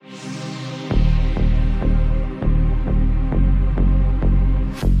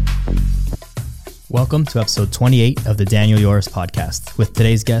Welcome to episode 28 of the Daniel Yoris podcast with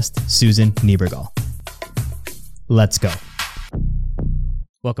today's guest, Susan Niebergall. Let's go.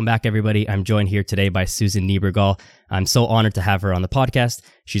 Welcome back, everybody. I'm joined here today by Susan Niebergall. I'm so honored to have her on the podcast.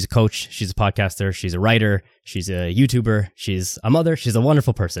 She's a coach, she's a podcaster, she's a writer, she's a YouTuber, she's a mother, she's a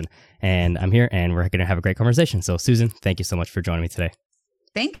wonderful person. And I'm here and we're going to have a great conversation. So Susan, thank you so much for joining me today.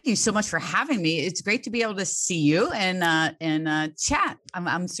 Thank you so much for having me. It's great to be able to see you and chat.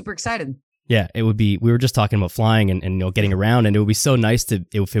 I'm super excited. Yeah, it would be, we were just talking about flying and getting around, and it would be so nice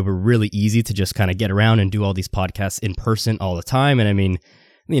if it were really easy to just kind of get around and do all these podcasts in person all the time. And I mean,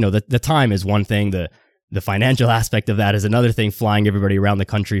 the time is one thing, the financial aspect of that is another thing. Flying everybody around the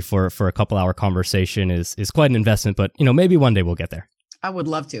country for a couple hour conversation is quite an investment, but maybe one day we'll get there. I would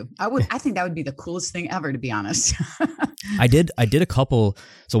love to. I think that would be the coolest thing ever, to be honest. I did a couple.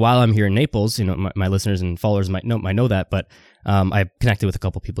 So while I'm here in Naples, my listeners and followers might know that, but I connected with a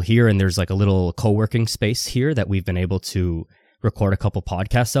couple people here, and there's like a little co-working space here that we've been able to record a couple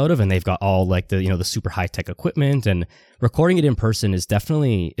podcasts out of, and they've got all like the super high tech equipment, and recording it in person is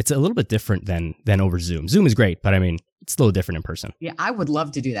definitely, it's a little bit different than over Zoom. Zoom is great, but I mean, it's a little different in person. Yeah, I would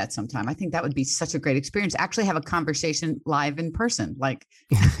love to do that sometime. I think that would be such a great experience. Actually have a conversation live in person. Like,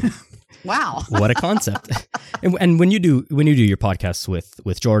 wow. What a concept. And when you do your podcasts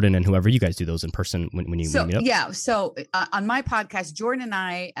with Jordan and whoever, you guys do those in person when you meet up? Yeah. So on my podcast, Jordan and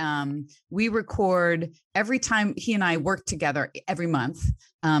I, we record every time he and I work together every month.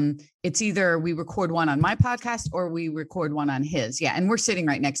 It's either we record one on my podcast or we record one on his. Yeah. And we're sitting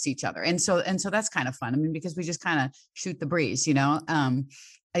right next to each other. And so that's kind of fun. I mean, because we just kind of shoot the breeze,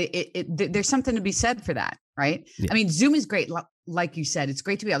 there's something to be said for that. Right. Yeah. I mean, Zoom is great. Like you said, it's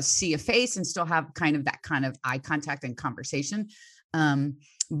great to be able to see a face and still have kind of that kind of eye contact and conversation.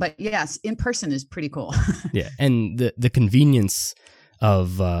 But yes, in person is pretty cool. Yeah. And the convenience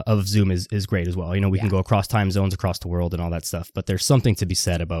of Zoom is great as well. We can go across time zones, across the world and all that stuff, but there's something to be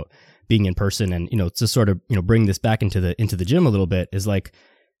said about being in person. And, to sort of, bring this back into the gym a little bit is like,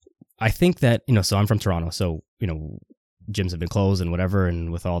 I think that, so I'm from Toronto, so, gyms have been closed and whatever.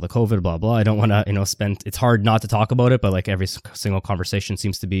 And with all the COVID, blah, blah, I don't want to, it's hard not to talk about it, but like every single conversation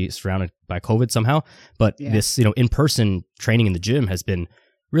seems to be surrounded by COVID somehow. But this, in-person training in the gym has been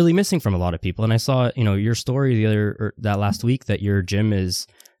really missing from a lot of people. And I saw, your story that last week that your gym is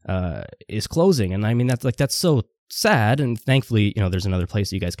closing. And I mean, that's so sad. And thankfully, there's another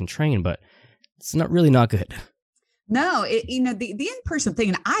place that you guys can train, but it's not good. No, the in-person thing,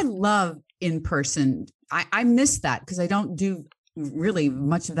 and I love in-person. I miss that because I don't do really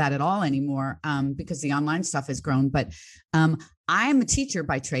much of that at all anymore because the online stuff has grown. But I'm a teacher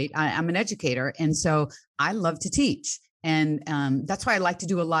by trade. I'm an educator. And so I love to teach. And that's why I like to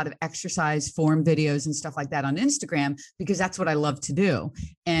do a lot of exercise form videos and stuff like that on Instagram, because that's what I love to do.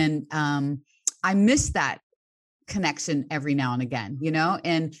 And I miss that connection every now and again,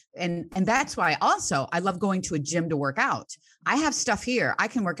 and that's why also I love going to a gym to work out. I have stuff here. I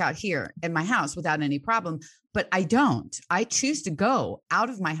can work out here in my house without any problem, but I choose to go out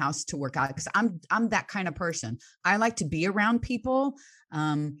of my house to work out because I'm that kind of person. I like to be around people.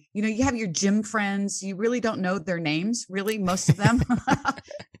 You have your gym friends. You really don't know their names, really, most of them,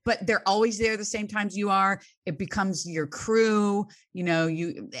 but they're always there the same times you are. It becomes your crew.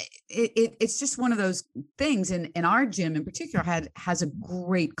 It's just one of those things. And our gym in particular has a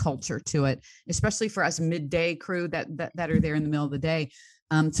great culture to it, especially for us midday crew that are there in the middle of the day.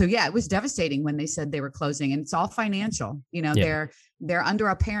 So yeah, it was devastating when they said they were closing, and it's all financial. They're under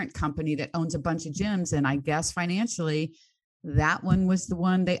a parent company that owns a bunch of gyms, and I guess financially, that one was the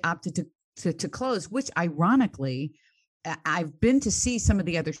one they opted to close. Which, ironically, I've been to see some of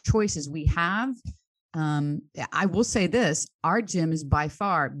the other choices we have. I will say this: our gym is by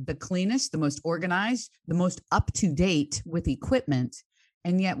far the cleanest, the most organized, the most up to date with equipment,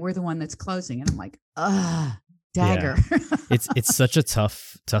 and yet we're the one that's closing. And I'm like, dagger. Yeah. It's such a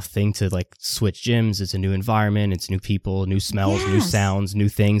tough thing to like switch gyms. It's a new environment, it's new people, new smells, new sounds, new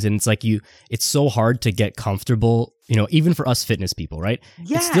things. And it's like it's so hard to get comfortable, even for us fitness people, right?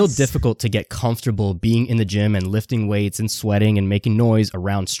 Yes. It's still difficult to get comfortable being in the gym and lifting weights and sweating and making noise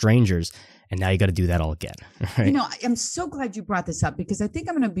around strangers. And now you got to do that all again. Right? I'm so glad you brought this up because I think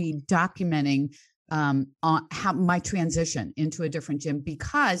I'm going to be documenting on how my transition into a different gym,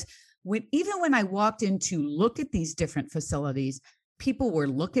 because even when I walked in to look at these different facilities, people were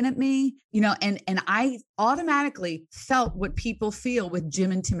looking at me, and I automatically felt what people feel with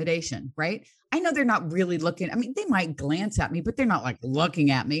gym intimidation, right? I know they're not really looking. I mean, they might glance at me, but they're not like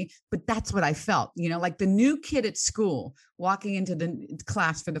looking at me. But that's what I felt, like the new kid at school walking into the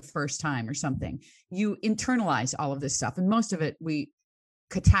class for the first time or something. You internalize all of this stuff. And most of it, we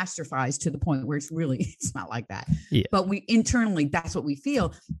catastrophized to the point where it's not like that. Yeah. But we internally, that's what we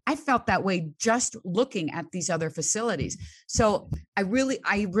feel. I felt that way just looking at these other facilities. So I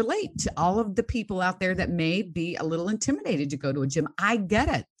relate to all of the people out there that may be a little intimidated to go to a gym. I get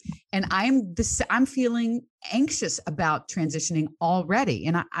it. And I'm feeling anxious about transitioning already.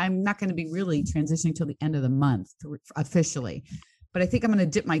 And I'm not going to be really transitioning till the end of the month officially, but I think I'm going to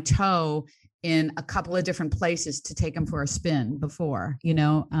dip my toe in a couple of different places to take them for a spin before,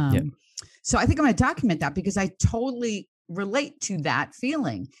 So I think I'm going to document that because I totally relate to that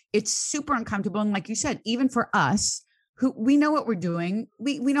feeling. It's super uncomfortable. And like you said, even for us who we know what we're doing,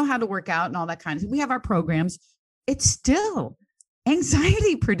 we know how to work out and all that kind of thing. We have our programs. It's still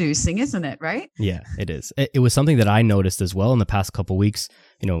anxiety producing, isn't it? Right? Yeah, it is. It was something that I noticed as well in the past couple of weeks,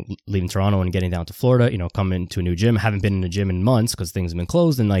 leaving Toronto and getting down to Florida, coming to a new gym. Haven't been in a gym in months because things have been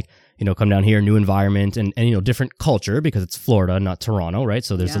closed, and come down here, new environment and different culture because it's Florida, not Toronto, right?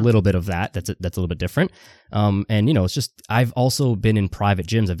 So there's a little bit of that. That's a little bit different. It's just, I've also been in private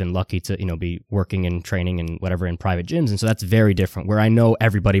gyms. I've been lucky to, be working and training and whatever in private gyms. And so that's very different where I know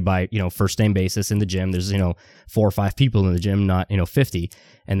everybody by, first name basis in the gym. There's, 4 or 5 people in the gym, not, 50.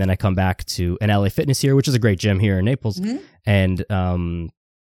 And then I come back to an LA Fitness here, which is a great gym here in Naples. Mm-hmm. And,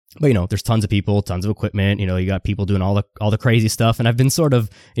 but there's tons of people, tons of equipment. You got people doing all the crazy stuff, and I've been sort of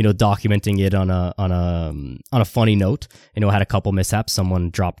documenting it on a funny note. I had a couple mishaps. Someone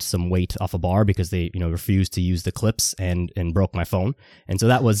dropped some weight off a bar because they refused to use the clips and broke my phone, and so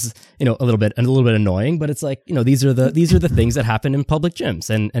that was a little bit annoying. But it's like these are the things that happen in public gyms,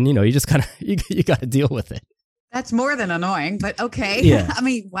 and you just kind of you got to deal with it. That's more than annoying, but okay. Yeah. I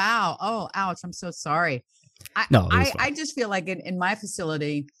mean, wow. Oh, ouch! I'm so sorry. I just feel like in my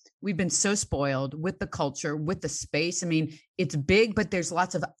facility, we've been so spoiled with the culture, with the space. I mean, it's big, but there's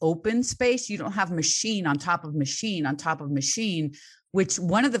lots of open space. You don't have machine on top of machine on top of machine, which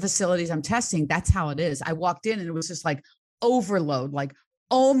one of the facilities I'm testing, that's how it is. I walked in and it was just like overload, like,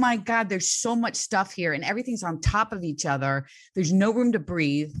 oh my God, there's so much stuff here and everything's on top of each other. There's no room to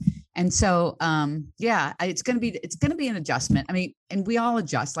breathe. And so, it's going to be an adjustment. I mean, and we all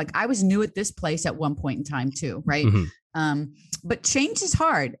adjust. Like I was new at this place at one point in time too. Right. Mm-hmm. But change is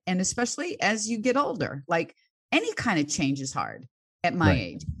hard. And especially as you get older, like any kind of change is hard at my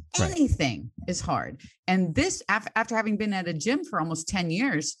age, anything is hard. And this, after having been at a gym for almost 10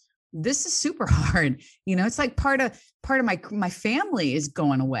 years, this is super hard. It's like part of my family is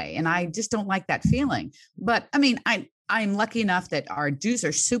going away and I just don't like that feeling. But I mean, I'm lucky enough that our dues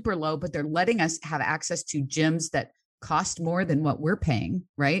are super low, but they're letting us have access to gyms that cost more than what we're paying.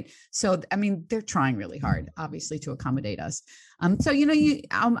 Right. So, I mean, they're trying really hard, obviously, to accommodate us. So,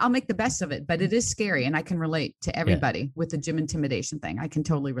 I'll make the best of it, but it is scary. And I can relate to everybody with the gym intimidation thing. I can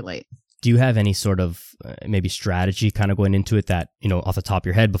totally relate. Do you have any sort of maybe strategy kind of going into it that, off the top of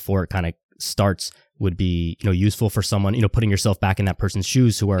your head before it kind of starts would be, useful for someone, putting yourself back in that person's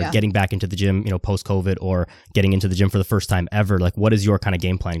shoes who are getting back into the gym, post-COVID or getting into the gym for the first time ever? Like, what is your kind of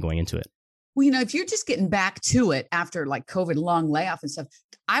game plan going into it? Well, if you're just getting back to it after like COVID long layoff and stuff,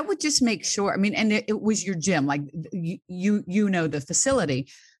 I would just make sure, and it was your gym, like the facility,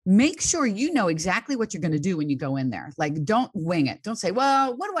 make sure you know exactly what you're going to do when you go in there. Like, don't wing it. Don't say,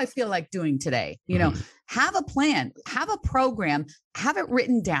 well, what do I feel like doing today? Have a plan, have a program, have it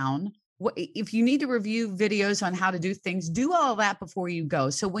written down. If you need to review videos on how to do things, do all that before you go.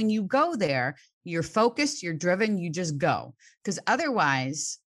 So when you go there, you're focused, you're driven, you just go. Because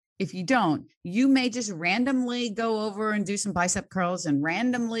otherwise, if you don't, you may just randomly go over and do some bicep curls and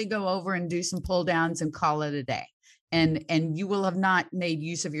randomly go over and do some pull downs and call it a day. And you will have not made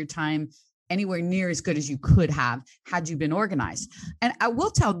use of your time anywhere near as good as you could have had you been organized. And I will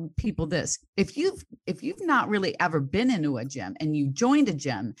tell people this, if you've not really ever been into a gym and you joined a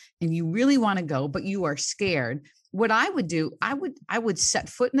gym and you really want to go, but you are scared, what I would do, I would set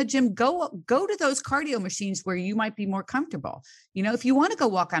foot in the gym, go to those cardio machines where you might be more comfortable. If you want to go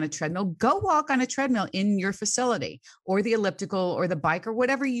walk on a treadmill, go walk on a treadmill in your facility or the elliptical or the bike or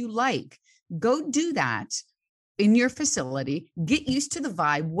whatever you like. Go do that in your facility, get used to the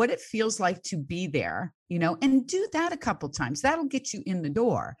vibe, what it feels like to be there, and do that a couple times. That'll get you in the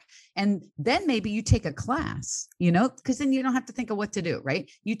door. And then maybe you take a class, because then you don't have to think of what to do, right?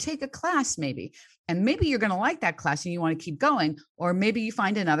 You take a class maybe, and maybe you're going to like that class and you want to keep going, or maybe you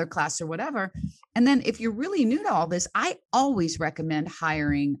find another class or whatever. And then if you're really new to all this, I always recommend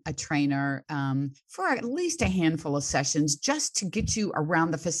hiring a trainer for at least a handful of sessions just to get you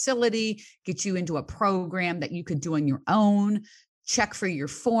around the facility, get you into a program that you could do on your own. check for your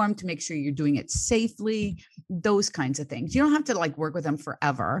form to make sure you're doing it safely, those kinds of things. You don't have to like work with them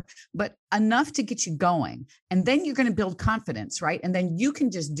forever, but enough to get you going. And then you're going to build confidence, right? And then you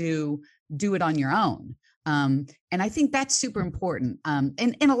can just do it on your own. And I think that's super important.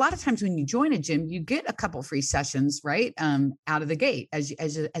 And a lot of times when you join a gym, you get a couple free sessions, right? Out of the gate as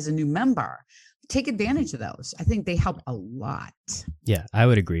a new member. Take advantage of those. I think they help a lot. Yeah, I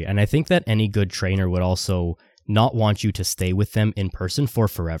would agree. And I think that any good trainer would also not want you to stay with them in person for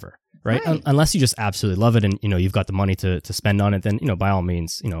forever. Right. Unless you just absolutely love it and, you've got the money to spend on it, then, by all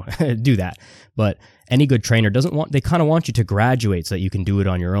means, do that. But any good trainer they kind of want you to graduate so that you can do it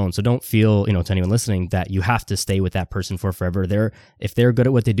on your own. So don't feel, to anyone listening that you have to stay with that person for forever. If they're good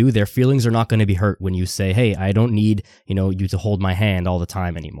at what they do, their feelings are not going to be hurt when you say, hey, I don't need, you to hold my hand all the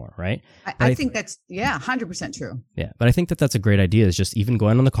time anymore. Right. I think that's 100% true. Yeah. But I think that that's a great idea, is just even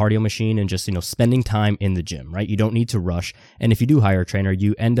going on the cardio machine and just, spending time in the gym, right? You don't need to rush. And if you do hire a trainer,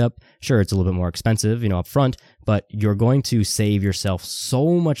 you end up, sure, it's a little bit more expensive, up front, but you're going to save yourself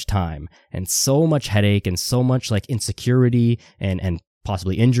so much time and so much headache and so much like insecurity and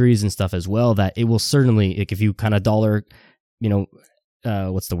possibly injuries and stuff as well, that it will certainly, like, if you kind of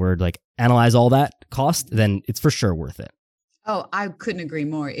analyze all that cost, then it's for sure worth it. Oh, I couldn't agree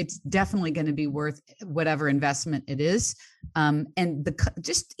more. It's definitely going to be worth whatever investment it is. And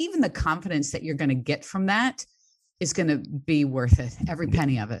just even the confidence that you're going to get from that is going to be worth it. Every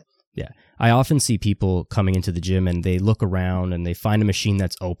penny of it. Yeah. I often see people coming into the gym and they look around and they find a machine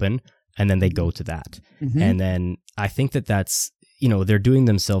that's open and then they go to that. Mm-hmm. And then I think that that's, they're doing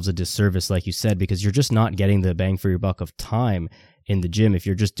themselves a disservice, like you said, because you're just not getting the bang for your buck of time in the gym if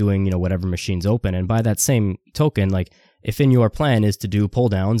you're just doing, whatever machine's open. And by that same token, like if in your plan is to do pull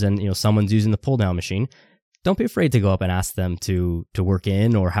downs and, someone's using the pull down machine, don't be afraid to go up and ask them to work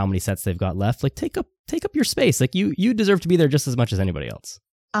in or how many sets they've got left. Like take up your space. Like you deserve to be there just as much as anybody else.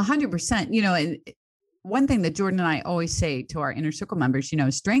 100%. And one thing that Jordan and I always say to our inner circle members,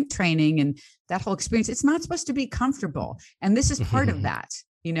 strength training and that whole experience, it's not supposed to be comfortable. And this is part of that.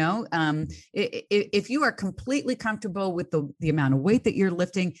 If you are completely comfortable with the amount of weight that you're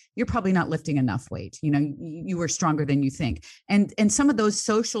lifting, you're probably not lifting enough weight. You are stronger than you think. And some of those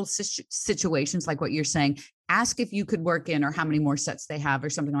social situations, like what you're saying, ask if you could work in or how many more sets they have or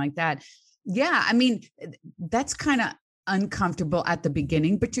something like that. Yeah. I mean, that's kind of uncomfortable at the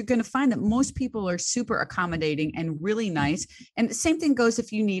beginning, but you're going to find that most people are super accommodating and really nice. And the same thing goes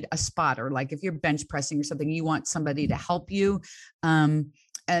if you need a spotter, like if you're bench pressing or something, you want somebody to help you. And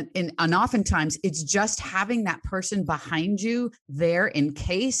oftentimes it's just having that person behind you there in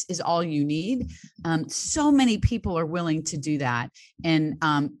case is all you need. So many people are willing to do that and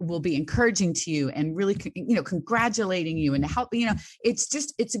will be encouraging to you and really, congratulating you and help,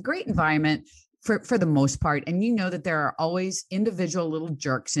 it's a great environment for the most part. And that there are always individual little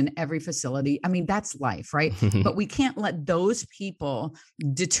jerks in every facility. I mean, that's life, right? But we can't let those people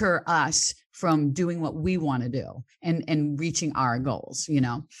deter us from doing what we want to do and reaching our goals,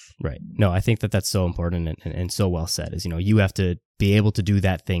 Right. No, I think that that's so important and so well said is, you have to be able to do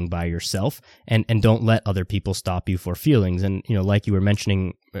that thing by yourself and don't let other people stop you for feelings. And, like you were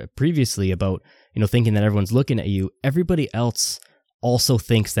mentioning previously about, thinking that everyone's looking at you, everybody else also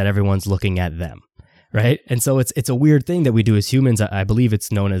thinks that everyone's looking at them, right? And so it's a weird thing that we do as humans. I believe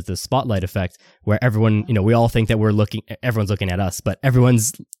it's known as the spotlight effect, where everyone, we all think that everyone's looking at us, but everyone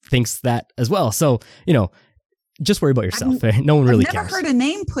thinks that as well. So, just worry about yourself. No one really cares. I've never heard a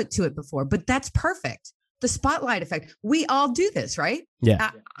name put to it before, but that's perfect. The spotlight effect. We all do this, right? Yeah.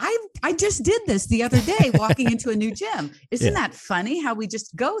 I just did this the other day, walking into a new gym. Isn't that funny how we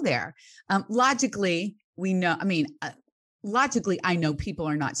just go there? Logically, we know, logically, I know people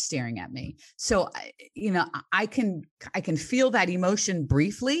are not staring at me. So, I can feel that emotion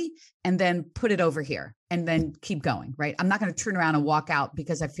briefly and then put it over here and then keep going, right? I'm not going to turn around and walk out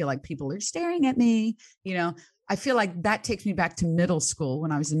because I feel like people are staring at me. I feel like that takes me back to middle school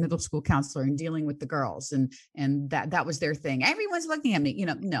when I was a middle school counselor and dealing with the girls and that was their thing. Everyone's looking at me,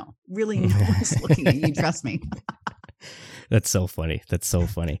 no, really no one's looking at you. Trust me. That's so funny.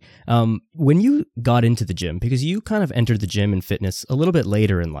 When you got into the gym, because you kind of entered the gym and fitness a little bit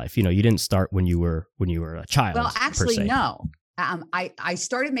later in life, you didn't start when you were a child. Well, actually, no. I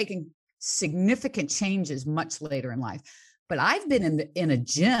started making significant changes much later in life, but I've been in a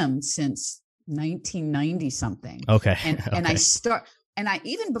gym since 1990 something. Okay. And I And I,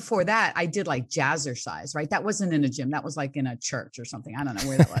 even before that, I did like jazzercise, right? That wasn't in a gym. That was like in a church or something. I don't know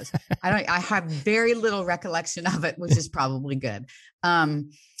where that was. I have very little recollection of it, which is probably good.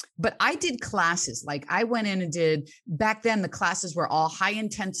 But I did classes. Like I went in and did, back then the classes were all high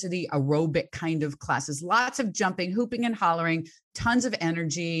intensity aerobic kind of classes, lots of jumping, hooping and hollering, tons of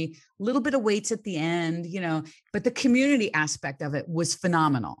energy, a little bit of weights at the end, you know, but the community aspect of it was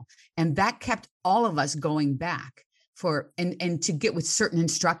phenomenal. And that kept all of us going back for, and to get with certain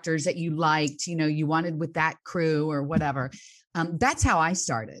instructors that you liked, you know, you wanted with that crew or whatever. That's how I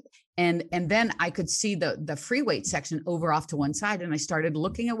started. And then I could see the free weight section over off to one side. And I started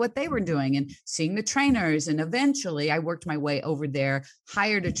looking at what they were doing and seeing the trainers. And eventually I worked my way over there,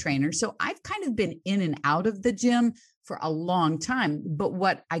 hired a trainer. So I've kind of been in and out of the gym for a long time. But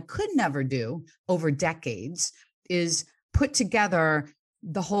what I could never do over decades is put together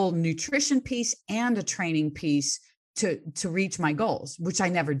the whole nutrition piece and a training piece to reach my goals, which I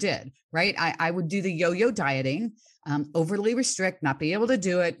never did, right? I would do the yo-yo dieting, overly restrict, not be able to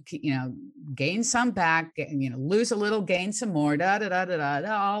do it, you know, gain some back, you know, lose a little, gain some more,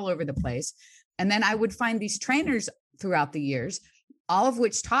 all over the place. And then I would find these trainers throughout the years, all of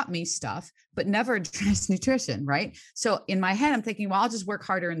which taught me stuff, but never addressed nutrition, right? So in my head, I'm thinking, well, I'll just work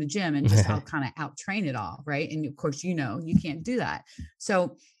harder in the gym and just I'll kind of out train it all, right? And of course, you know, you can't do that.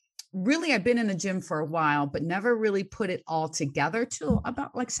 So really, I've been in the gym for a while, but never really put it all together till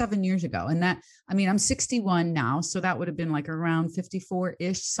about like 7 years ago. And that, I mean, I'm 61 now, so that would have been like around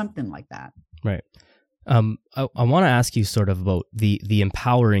 54-ish, something like that. Right. I want to ask you sort of about the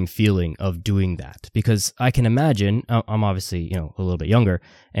empowering feeling of doing that, because I can imagine, I'm obviously, you know, a little bit younger,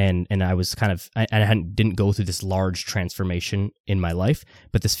 and I was kind of, I didn't go through this large transformation in my life,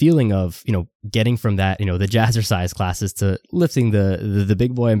 but this feeling of, you know, getting from that, you know, the jazzercise classes to lifting the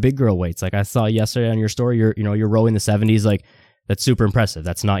big boy and big girl weights. Like I saw yesterday on your story, you're rowing the 70s, like that's super impressive.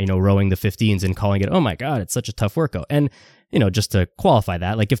 That's not, you know, rowing the 15s and calling it, oh my God, it's such a tough workout. And you know, just to qualify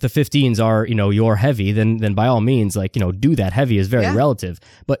that, like if the 15s are, you know, your heavy, then by all means, like, you know, do that. Heavy is very relative,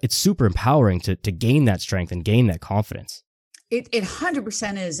 but it's super empowering to gain that strength and gain that confidence. It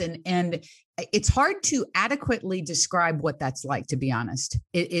 100% is. And it's hard to adequately describe what that's like, to be honest.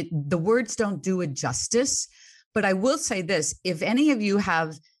 The words don't do it justice, but I will say this, if any of you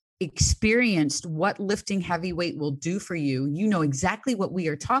have experienced what lifting heavy weight will do for you, you know exactly what we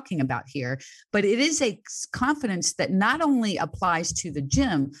are talking about here. But it is a confidence that not only applies to the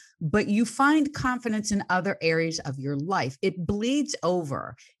gym, but you find confidence in other areas of your life. It bleeds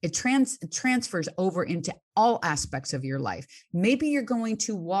over. It transfers over into all aspects of your life. Maybe you're going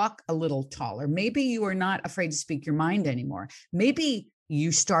to walk a little taller. Maybe you are not afraid to speak your mind anymore. Maybe you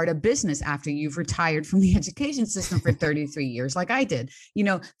start a business after you've retired from the education system for 33 years, like I did. You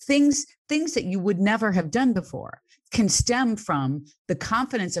know, things that you would never have done before can stem from the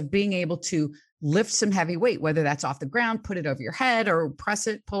confidence of being able to lift some heavy weight, whether that's off the ground, put it over your head, or press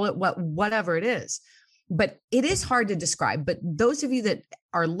it, pull it, whatever it is. But it is hard to describe. But those of you that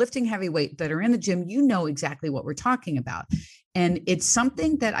are lifting heavy weight, that are in the gym, you know exactly what we're talking about. And it's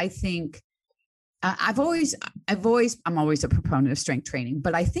something that I think I'm always a proponent of strength training,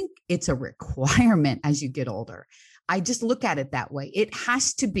 but I think it's a requirement as you get older. I just look at it that way. It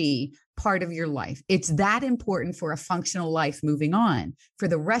has to be part of your life. It's that important for a functional life moving on for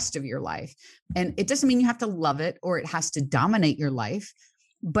the rest of your life. And it doesn't mean you have to love it or it has to dominate your life.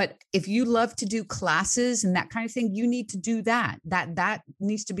 But if you love to do classes and that kind of thing, you need to do that. That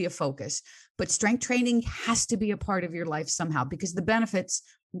needs to be a focus. But strength training has to be a part of your life somehow, because the benefits,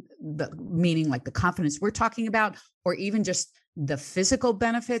 meaning like the confidence we're talking about, or even just the physical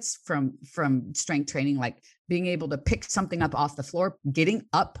benefits from strength training, like being able to pick something up off the floor, getting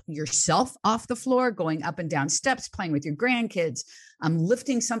up yourself off the floor, going up and down steps, playing with your grandkids,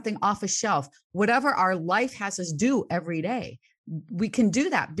 lifting something off a shelf, whatever our life has us do every day. We can do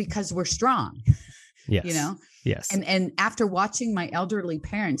that because we're strong. Yes. You know? Yes. And after watching my elderly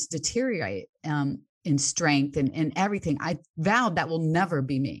parents deteriorate in strength and everything, I vowed that will never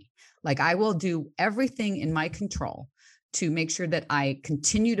be me. Like I will do everything in my control to make sure that I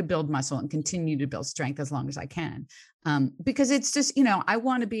continue to build muscle and continue to build strength as long as I can. Because it's just, you know, I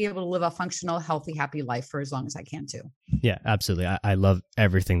want to be able to live a functional, healthy, happy life for as long as I can too. Yeah, absolutely. I love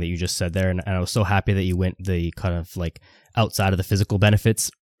everything that you just said there. And I was so happy that you went the kind of like outside of the physical benefits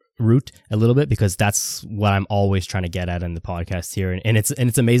route a little bit, because that's what I'm always trying to get at in the podcast here. And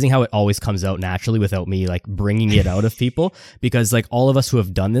it's amazing how it always comes out naturally without me like bringing it out of people, because like all of us who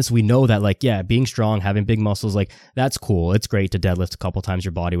have done this, we know that like, yeah, being strong, having big muscles, like that's cool. It's great to deadlift a couple times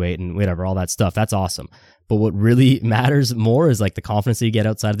your body weight and whatever, all that stuff. That's awesome. But what really matters more is like the confidence that you get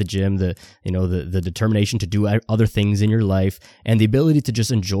outside of the gym, the determination to do other things in your life, and the ability to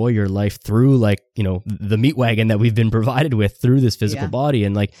just enjoy your life through like, the meat wagon that we've been provided with through this physical body.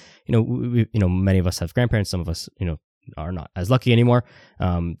 And like, many of us have grandparents, some of us, are not as lucky anymore,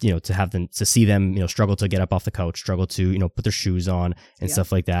 to see them, struggle to get up off the couch, struggle to, put their shoes on and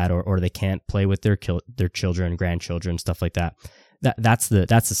stuff like that, or they can't play with their children, grandchildren, stuff like that. That's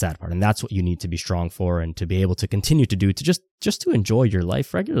the sad part. And that's what you need to be strong for and to be able to continue to do, to just to enjoy your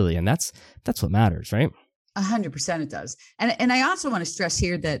life regularly. And that's what matters, right? 100% it does. And I also want to stress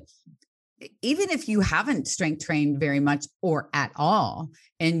here that even if you haven't strength trained very much or at all,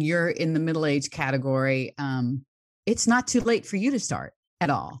 and you're in the middle-age category, it's not too late for you to start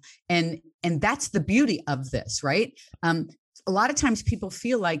at all. And that's the beauty of this, right? A lot of times people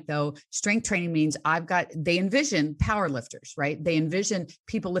feel like, though, strength training means they envision power lifters, right? They envision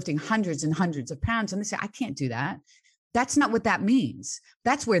people lifting hundreds and hundreds of pounds, and they say, I can't do that. That's not what that means.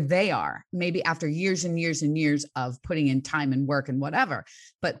 That's where they are, maybe after years and years and years of putting in time and work and whatever.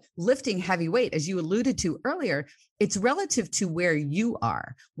 But lifting heavy weight, as you alluded to earlier, it's relative to where you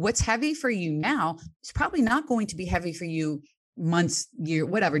are. What's heavy for you now is probably not going to be heavy for you months, year,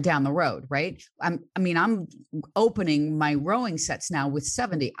 whatever, down the road, right? I'm opening my rowing sets now with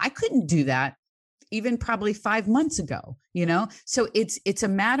 70. I couldn't do that even probably 5 months ago, So it's a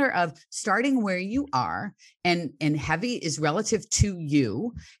matter of starting where you are, and heavy is relative to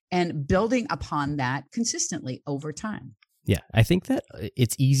you, and building upon that consistently over time. Yeah, I think that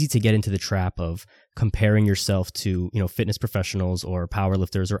it's easy to get into the trap of comparing yourself to, fitness professionals or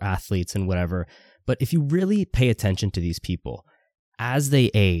powerlifters or athletes and whatever. But if you really pay attention to these people, as they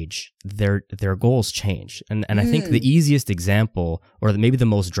age, their goals change. And I think the easiest example, or maybe the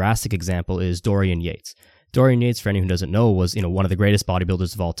most drastic example, is Dorian Yates. Dorian Yates, for anyone who doesn't know, was, one of the greatest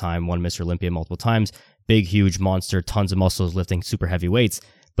bodybuilders of all time, won Mr. Olympia multiple times, big, huge monster, tons of muscles, lifting super heavy weights.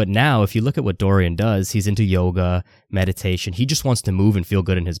 But now, if you look at what Dorian does, he's into yoga, meditation. He just wants to move and feel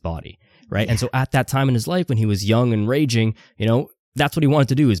good in his body, right? Yeah. And so at that time in his life, when he was young and raging, that's what he wanted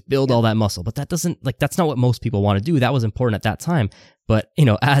to do, is build all that muscle. But that's not what most people want to do. That was important at that time. But,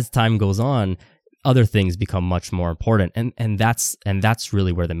 as time goes on, other things become much more important. And that's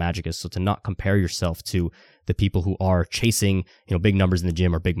really where the magic is. So to not compare yourself to the people who are chasing, big numbers in the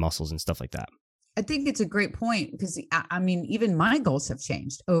gym or big muscles and stuff like that. I think it's a great point, because even my goals have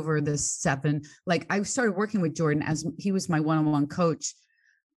changed over the 7. Like, I started working with Jordan as he was my one-on-one coach,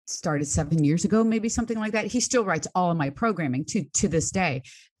 started 7 years ago, maybe something like that. He still writes all of my programming to this day.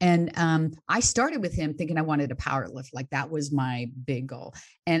 And I started with him thinking I wanted to power lift. Like, that was my big goal.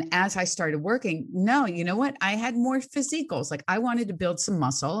 And as I started working, you know what? I had more physique goals. Like, I wanted to build some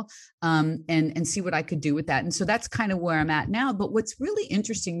muscle and see what I could do with that. And so that's kind of where I'm at now. But what's really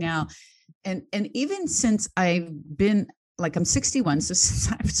interesting now, and even since I've been, like, I'm 61. So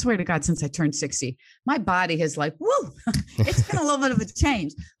I swear to God, since I turned 60, my body has it's been a little bit of a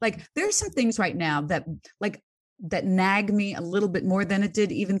change. Like, there's some things right now that nag me a little bit more than it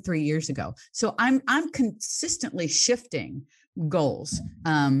did even 3 years ago. So I'm consistently shifting goals.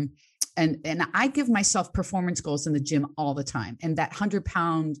 And I give myself performance goals in the gym all the time. And that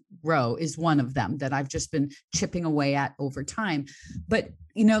 100-pound row is one of them that I've just been chipping away at over time. But,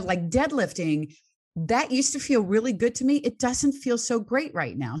 like deadlifting, that used to feel really good to me. It doesn't feel so great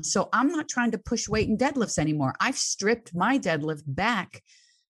right now. So I'm not trying to push weight in deadlifts anymore. I've stripped my deadlift back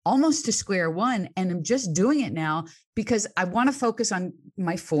almost to square one, and I'm just doing it now because I want to focus on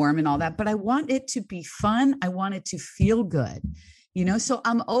my form and all that, but I want it to be fun. I want it to feel good, so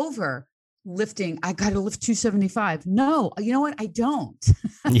I'm over lifting. I got to lift 275. No, you know what? I don't.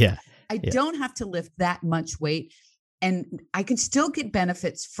 Yeah. I don't have to lift that much weight, and I can still get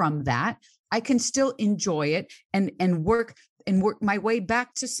benefits from that. I can still enjoy it and work my way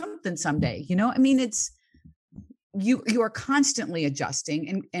back to something someday. It's, you are constantly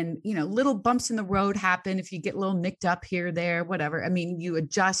adjusting, and little bumps in the road happen. If you get a little nicked up here, there, whatever. You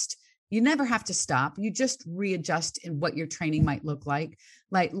adjust. You never have to stop. You just readjust in what your training might look like.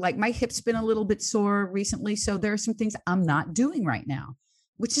 Like my hip's been a little bit sore recently. So there are some things I'm not doing right now,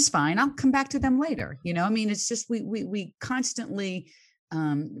 which is fine. I'll come back to them later. It's just, we constantly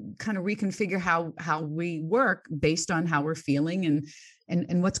kind of reconfigure how we work based on how we're feeling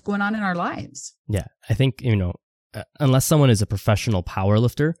and what's going on in our lives. Yeah. I think, unless someone is a professional power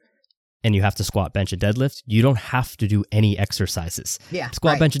lifter and you have to squat, bench, and deadlift, you don't have to do any exercises. Yeah.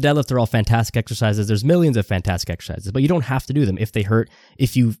 Squat, bench, and deadlift are all fantastic exercises. There's millions of fantastic exercises, but you don't have to do them if they hurt,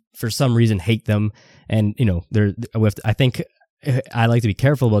 if you, for some reason, hate them. And, I think I like to be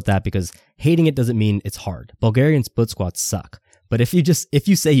careful about that, because hating it doesn't mean it's hard. Bulgarian split squats suck. But if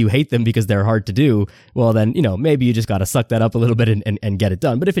you say you hate them because they're hard to do, well, then, maybe you just got to suck that up a little bit and get it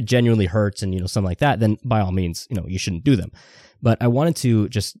done. But if it genuinely hurts and, something like that, then by all means, you shouldn't do them. But I wanted to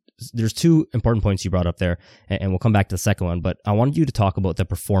there's two important points you brought up there, and we'll come back to the second one, but I wanted you to talk about the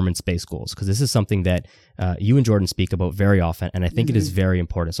performance-based goals, because this is something that you and Jordan speak about very often, and I think it is very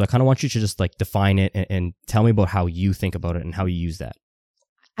important. So I kind of want you to just like define it and tell me about how you think about it and how you use that.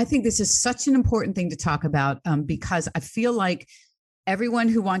 I think this is such an important thing to talk about because I feel like everyone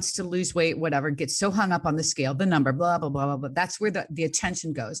who wants to lose weight, whatever, gets so hung up on the scale, the number, blah, blah, blah, blah, blah. That's where the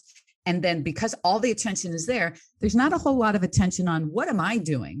attention goes. And then because all the attention is there, there's not a whole lot of attention on what am I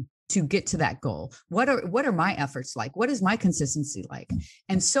doing to get to that goal? What are my efforts like? What is my consistency like?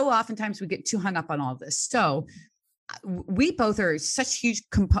 And so oftentimes we get too hung up on all this. So we both are such huge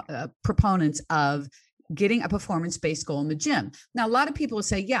proponents of getting a performance-based goal in the gym. Now, a lot of people will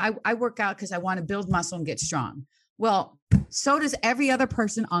say, yeah, I work out because I want to build muscle and get strong. Well, so does every other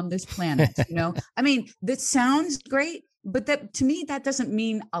person on this planet. I mean, that sounds great, but that to me, that doesn't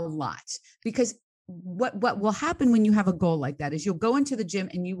mean a lot, because what will happen when you have a goal like that is you'll go into the gym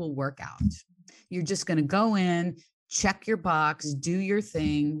and you will work out. You're just going to go in, check your box, do your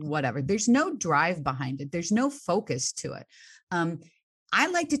thing, whatever. There's no drive behind it. There's no focus to it. I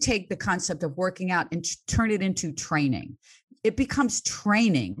like to take the concept of working out and turn it into training. It becomes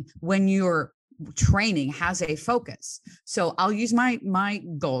training when your training has a focus. So I'll use my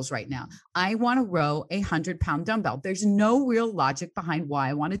goals right now. I want to row 100-pound dumbbell. There's no real logic behind why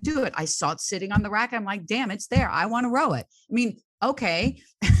I want to do it. I saw it sitting on the rack. I'm like, damn, it's there. I want to row it. I mean, okay.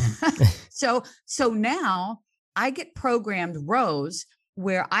 So now I get programmed rows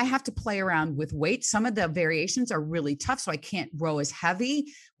where I have to play around with weight. Some of the variations are really tough, so I can't row as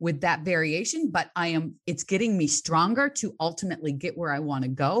heavy with that variation, but it's getting me stronger to ultimately get where I want to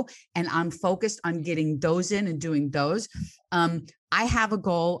go. And I'm focused on getting those in and doing those. I have a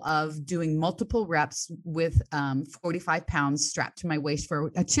goal of doing multiple reps with 45 pounds strapped to my waist for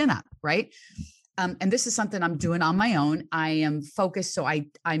a chin up, right? And this is something I'm doing on my own. I am focused. So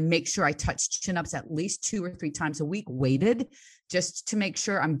I make sure I touch chin ups at least 2 or 3 times a week, weighted, just to make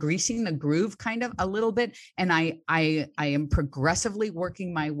sure I'm greasing the groove kind of a little bit. And I am progressively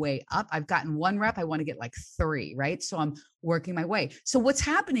working my way up. I've gotten 1 rep. I want to get like 3, right? So I'm working my way. So what's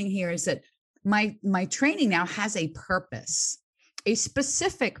happening here is that my training now has a purpose, a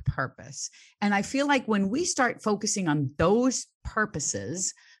specific purpose. And I feel like when we start focusing on those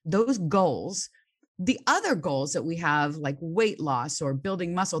purposes, those goals, the other goals that we have, like weight loss or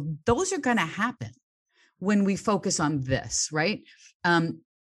building muscle, those are going to happen when we focus on this, right?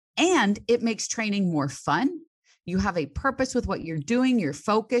 And it makes training more fun. You have a purpose with what you're doing. You're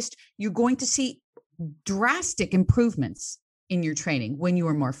focused. You're going to see drastic improvements in your training when you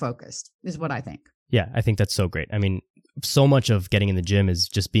are more focused, is what I think. Yeah, I think that's so great. I mean, so much of getting in the gym is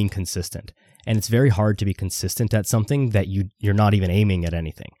just being consistent. And it's very hard to be consistent at something that you're not even aiming at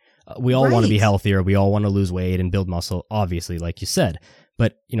anything. We all want to be healthier. We all want to lose weight and build muscle, obviously, like you said.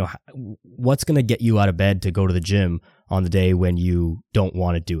 But, what's going to get you out of bed to go to the gym on the day when you don't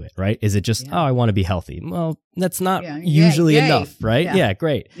want to do it, right? Is it just, oh, I want to be healthy? Well, that's not usually enough, right? Yeah,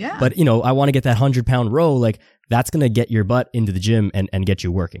 great. Yeah. But, I want to get that 100-pound row, like that's going to get your butt into the gym and get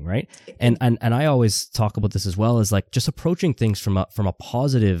you working, right? And I always talk about this as well, as like just approaching things from a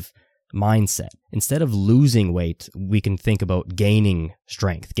positive mindset. Instead of losing weight, we can think about gaining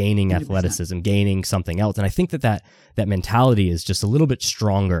strength, gaining 100%. Athleticism, gaining something else. And I think that mentality is just a little bit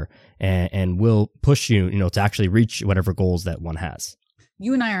stronger and will push you, to actually reach whatever goals that one has.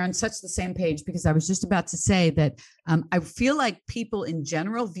 You and I are on such the same page, because I was just about to say that I feel like people in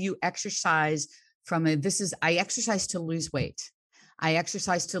general view exercise from I exercise to lose weight. I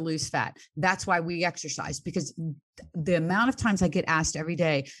exercise to lose fat. That's why we exercise, because the amount of times I get asked every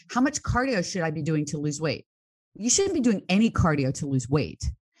day, how much cardio should I be doing to lose weight? You shouldn't be doing any cardio to lose weight.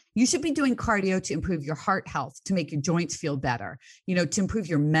 You should be doing cardio to improve your heart health, to make your joints feel better, to improve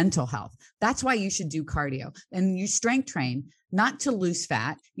your mental health. That's why you should do cardio. And you strength train, not to lose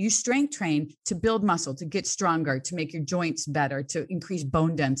fat. You strength train to build muscle, to get stronger, to make your joints better, to increase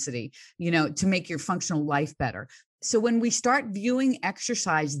bone density, to make your functional life better. So when we start viewing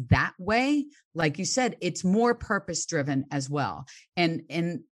exercise that way, like you said, it's more purpose driven as well. And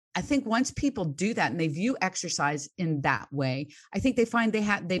I think once people do that and they view exercise in that way, I think they find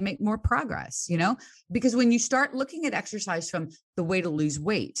they make more progress, because when you start looking at exercise from the way to lose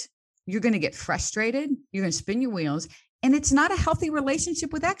weight, you're going to get frustrated. You're going to spin your wheels. And it's not a healthy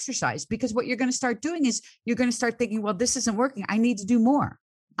relationship with exercise, because what you're going to start doing is you're going to start thinking, well, this isn't working. I need to do more.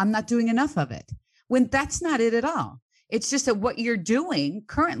 I'm not doing enough of it. When that's not it at all. It's just that what you're doing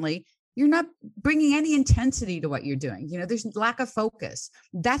currently you're not bringing any intensity to what you're doing. There's lack of focus.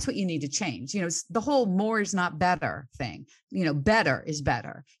 That's what you need to change. It's the whole more is not better thing. Better is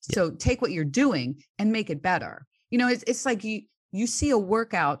better. So take what you're doing and make it better. It's like you see a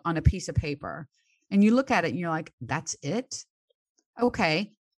workout on a piece of paper and you look at it and you're like, that's it.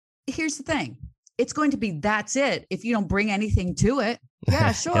 Okay. Here's the thing. It's going to be, that's it. If you don't bring anything to it.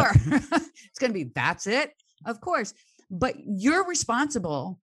 Yeah, sure. It's going to be, that's it. Of course. But you're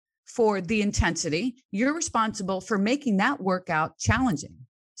responsible for the intensity. You're responsible for making that workout challenging.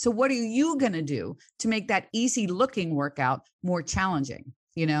 So what are you going to do to make that easy looking workout more challenging?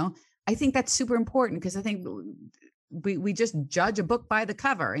 I think that's super important, because I think we just judge a book by the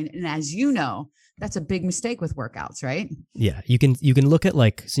cover. And as you know, that's a big mistake with workouts, right? Yeah. You can look at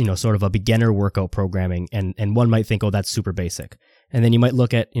sort of a beginner workout programming, and one might think, oh, that's super basic. And then you might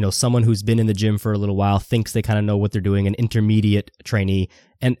look at, someone who's been in the gym for a little while, thinks they kind of know what they're doing, an intermediate trainee.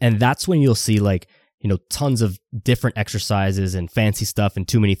 And that's when you'll see tons of different exercises and fancy stuff and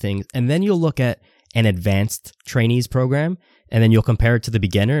too many things. And then you'll look at an advanced trainees program, and then you'll compare it to the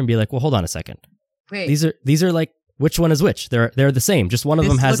beginner and be like, well, hold on a second. Wait. These are like, which one is which? They're the same. Just one of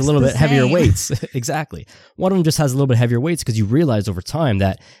them has a little bit heavier weights. Exactly. One of them just has a little bit heavier weights, because you realize over time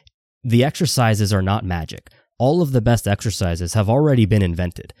that the exercises are not magic. All of the best exercises have already been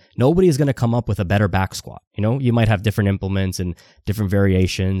invented. Nobody is going to come up with a better back squat. You might have different implements and different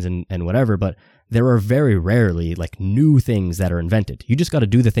variations and whatever, but there are very rarely new things that are invented. You just got to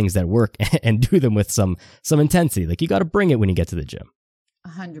do the things that work and do them with some intensity. You got to bring it when you get to the gym.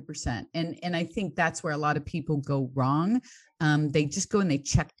 100%. And I think that's where a lot of people go wrong. They just go and they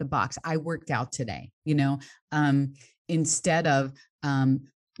check the box. I worked out today, instead of,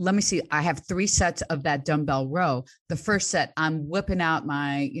 let me see, I have 3 sets of that dumbbell row. The first set, I'm whipping out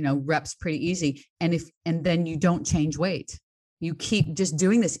my, reps pretty easy. And then you don't change weight. You keep just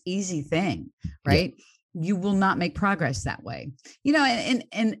doing this easy thing, right? Yeah. You will not make progress that way.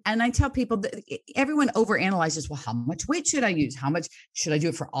 And I tell people that everyone overanalyzes, well, how much weight should I use? How much should I do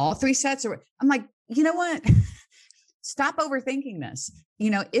it for all 3 sets? Or I'm like, you know what? Stop overthinking this.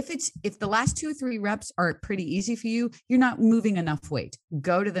 If the last 2 or 3 reps are pretty easy for you, you're not moving enough weight.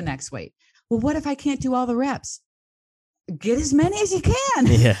 Go to the next weight. Well, what if I can't do all the reps? Get as many as you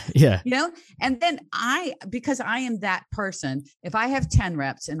can. Yeah. And then because I am that person, if I have 10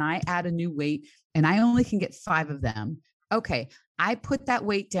 reps and I add a new weight and I only can get 5 of them, okay, I put that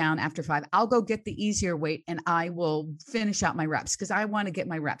weight down after 5. I'll go get the easier weight and I will finish out my reps, because I want to get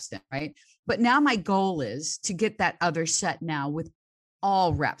my reps in, right? But now my goal is to get that other set now with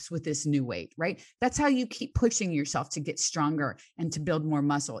all reps with this new weight, right? That's how you keep pushing yourself to get stronger and to build more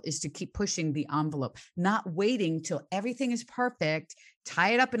muscle, is to keep pushing the envelope, not waiting till everything is perfect,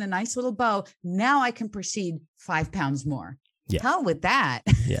 tie it up in a nice little bow. Now I can proceed 5 pounds more. Yeah. Hell with that.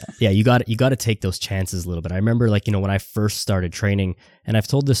 Yeah. You got to take those chances a little bit. I remember when I first started training, and I've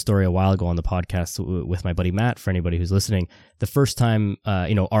told this story a while ago on the podcast with my buddy Matt, for anybody who's listening. The first time,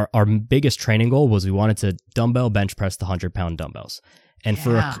 our biggest training goal was we wanted to dumbbell bench press the 100-pound dumbbells. And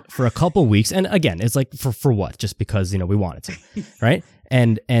for a couple weeks, and again, it's like for what? Just because, we wanted to, right?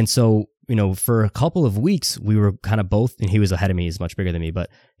 And so, for a couple of weeks, we were kind of both, and he was ahead of me, he's much bigger than me, but,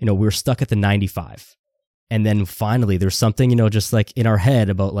 we were stuck at the 95. And then finally there's something, just in our head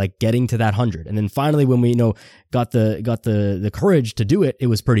about getting to that 100. And then finally, when we, got the courage to do it, it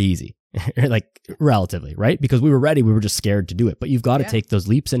was pretty easy, relatively, right? Because we were ready. We were just scared to do it, but you've got to take those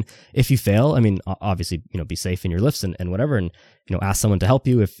leaps. And if you fail, obviously, be safe in your lifts and whatever. And, ask someone to help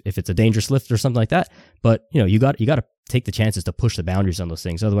you if it's a dangerous lift or something like that. But, you got to take the chances to push the boundaries on those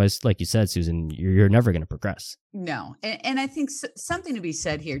things. Otherwise, like you said, Susan, you're never going to progress. No. And I think something to be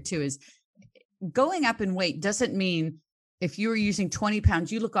said here too is, going up in weight doesn't mean if you were using 20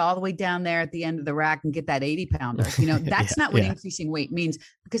 pounds, you look all the way down there at the end of the rack and get that 80 pounder. That's not what increasing weight means,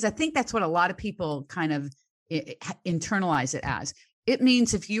 because I think that's what a lot of people kind of internalize it as. It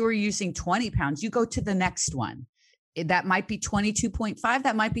means if you were using 20 pounds, you go to the next one. That might be 22.5.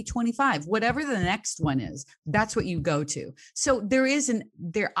 That might be 25, whatever the next one is. That's what you go to. So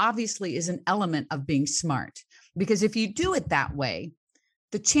there obviously is an element of being smart, because if you do it that way,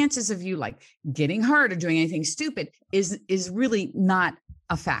 the chances of you getting hurt or doing anything stupid is really not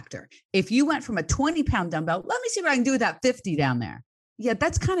a factor. If you went from a 20-pound dumbbell, let me see what I can do with that 50 down there. Yeah,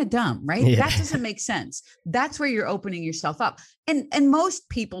 that's kind of dumb, right? Yeah. That doesn't make sense. That's where you're opening yourself up. And most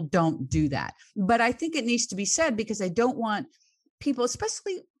people don't do that. But I think it needs to be said, because I don't want people,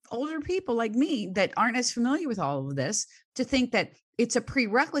 especially older people like me that aren't as familiar with all of this, to think that it's a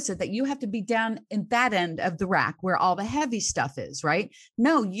prerequisite that you have to be down in that end of the rack where all the heavy stuff is, right?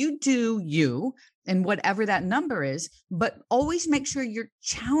 No, you do you. and whatever that number is, but always make sure you're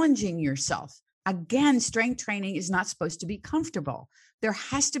challenging yourself. Again, strength training is not supposed to be comfortable. There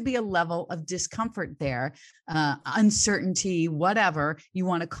has to be a level of discomfort there, uncertainty, whatever you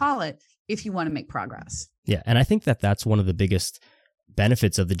want to call it, if you want to make progress. Yeah. And I think that that's one of the biggest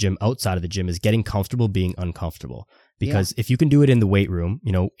benefits of the gym outside of the gym is getting comfortable being uncomfortable. Because if you can do it in the weight room,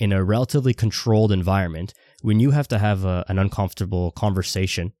 you know, in a relatively controlled environment, when you have to have an uncomfortable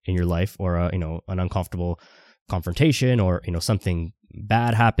conversation in your life or, an uncomfortable confrontation or, something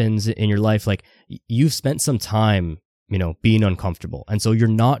bad happens in your life, like you've spent some time, being uncomfortable. And so you're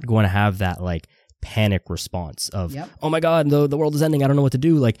not going to have that like panic response of, oh my God, the world is ending. I don't know what to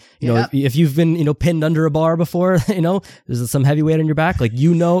do. Like, if you've been, pinned under a bar before, there's some heavy weight on your back, like,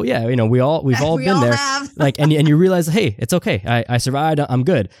 we've all been there. Like, and you realize, hey, it's okay. I survived. I'm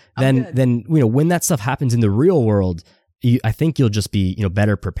good. Then, when that stuff happens in the real world, I think you'll just be,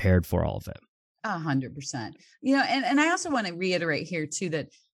 better prepared for all of it. 100%. And I also want to reiterate here too, that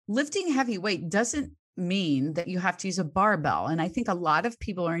lifting heavy weight doesn't mean that you have to use a barbell. And I think a lot of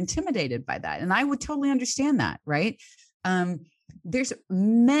people are intimidated by that. And I would totally understand that, right? There's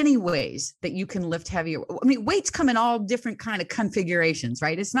many ways that you can lift heavier. I mean, weights come in all different kind of configurations,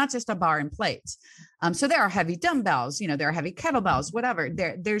 right? It's not just a bar and plates. So there are heavy dumbbells, there are heavy kettlebells, whatever.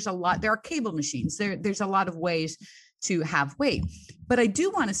 There's a lot, there are cable machines. There's a lot of ways to have weight. But I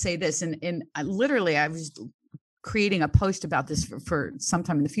do want to say this, and literally I was creating a post about this for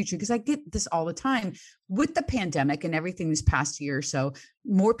sometime in the future, because I get this all the time with the pandemic and everything this past year or so.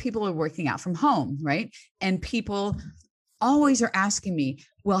 More people are working out from home, right? And people always are asking me,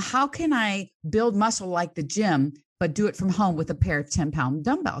 well, how can I build muscle like the gym, but do it from home with a pair of 10-pound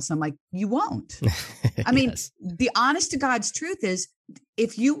dumbbells? I'm like, you won't. I mean, the honest to God's truth is,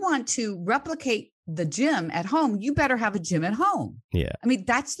 if you want to replicate the gym at home, you better have a gym at home. Yeah. I mean,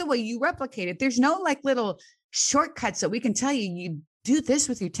 that's the way you replicate it. There's no like little shortcuts that we can tell you, you do this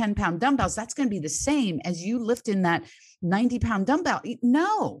with your 10-pound dumbbells. That's going to be the same as you lifting that 90-pound dumbbell.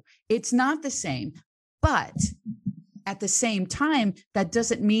 No, it's not the same. But at the same time, that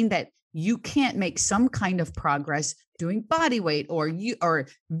doesn't mean that you can't make some kind of progress doing body weight or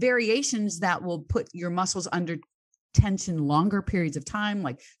variations that will put your muscles under tension longer periods of time,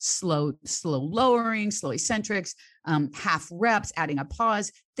 like slow lowering, slow eccentrics, half reps, adding a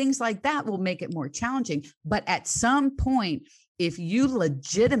pause, things like that will make it more challenging. But at some point, if you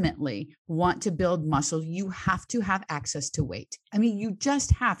legitimately want to build muscle, you have to have access to weight. I mean, you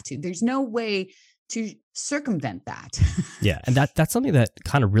just have to. There's no way to circumvent that. Yeah. And that's something that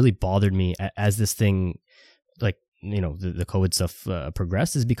kind of really bothered me as this thing, like, the COVID stuff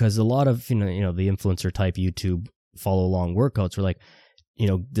progressed, is because a lot of, the influencer type YouTube follow along workouts were like,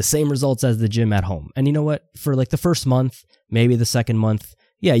 the same results as the gym at home. And you know what? For like the first month, maybe the second month,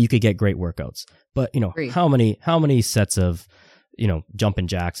 yeah, you could get great workouts. But how many sets of jumping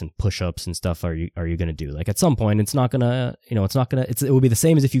jacks and push-ups and stuff are you going to do? Like at some point, it will be the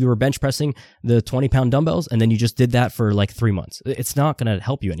same as if you were bench pressing the 20-pound dumbbells and then you just did that for like 3 months. It's not going to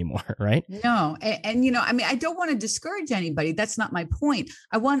help you anymore, right? No. And I mean, I don't want to discourage anybody. That's not my point.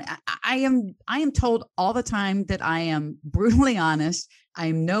 I am told all the time that I am brutally honest. I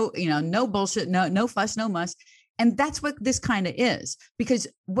am no bullshit, no fuss, no muss. And that's what this kind of is, because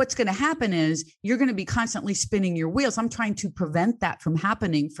what's going to happen is you're going to be constantly spinning your wheels. I'm trying to prevent that from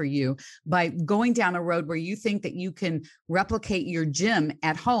happening for you by going down a road where you think that you can replicate your gym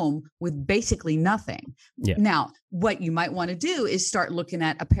at home with basically nothing. Yeah. Now, what you might want to do is start looking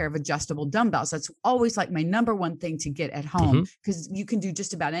at a pair of adjustable dumbbells. That's always like my number one thing to get at home, because you can do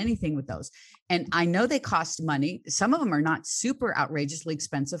just about anything with those. And I know they cost money. Some of them are not super outrageously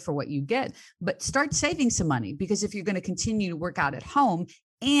expensive for what you get, but start saving some money, because if you're going to continue to work out at home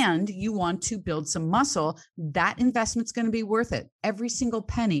and you want to build some muscle, that investment's going to be worth it. Every single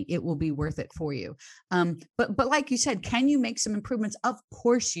penny, it will be worth it for you. But like you said, can you make some improvements? Of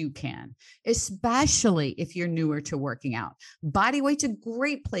course you can, especially if you're newer to working out. Body weight's a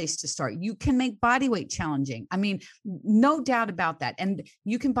great place to start. You can make body weight challenging. I mean, no doubt about that. And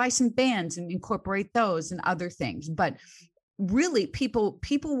you can buy some bands and incorporate those and other things. But really, people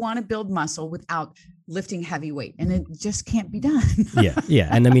want to build muscle without lifting heavy weight, and it just can't be done. Yeah.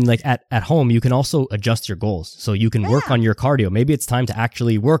 And I mean, like at home, you can also adjust your goals. So you can work on your cardio. Maybe it's time to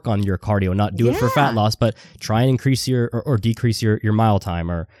actually work on your cardio, not do it for fat loss, but try and increase or decrease your mile time,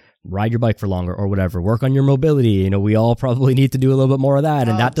 or ride your bike for longer, or whatever. Work on your mobility. We all probably need to do a little bit more of that.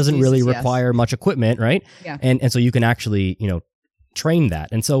 And that doesn't really require much equipment, right? Yeah. And so you can actually, train that.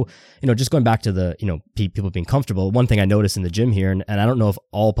 And so, just going back to the, people being comfortable, one thing I noticed in the gym here, and I don't know if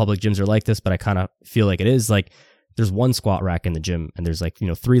all public gyms are like this, but I kind of feel like it is, like there's one squat rack in the gym and there's like,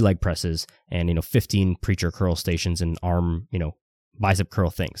 3 leg presses and, 15 preacher curl stations and arm, bicep curl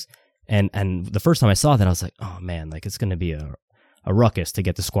things. And the first time I saw that, I was like, oh man, like it's going to be a ruckus to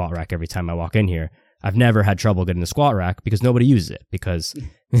get the squat rack every time I walk in here. I've never had trouble getting the squat rack because nobody uses it, because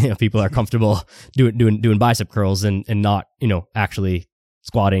people are comfortable doing bicep curls and not, actually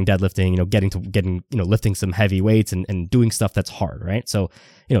squatting, deadlifting, lifting some heavy weights and doing stuff that's hard, right? So,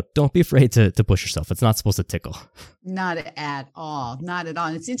 don't be afraid to push yourself. It's not supposed to tickle. Not at all. Not at all.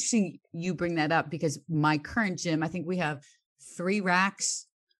 And it's interesting you bring that up, because my current gym, I think we have 3 racks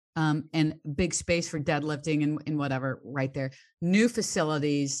and big space for deadlifting and whatever right there. New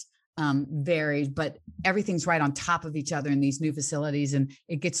facilities, varied, but everything's right on top of each other in these new facilities, and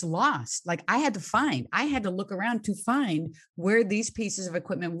it gets lost. Like I had to look around to find where these pieces of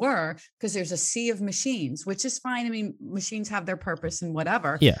equipment were, because there's a sea of machines, which is fine. I mean, machines have their purpose and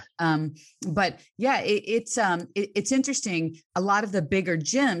whatever. Yeah. But yeah, it's interesting. A lot of the bigger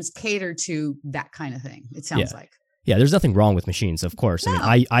gyms cater to that kind of thing. It sounds like. Yeah, there's nothing wrong with machines, of course. No.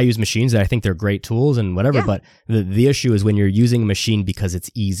 I mean, I use machines that I think they're great tools and whatever, Yeah. but the issue is when you're using a machine because it's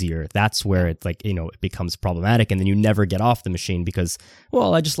easier. That's where it's like, it becomes problematic, and then you never get off the machine because,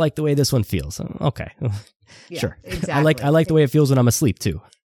 well, I just like the way this one feels. Okay. Yeah, sure. exactly. I like the way it feels when I'm asleep too.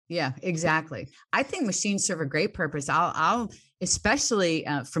 Yeah, exactly. I think machines serve a great purpose. I'll especially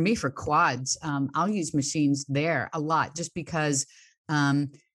for me, for quads, I'll use machines there a lot, just because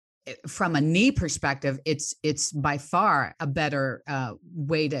from a knee perspective, it's by far a better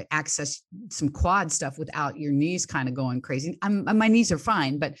way to access some quad stuff without your knees kind of going crazy. My knees are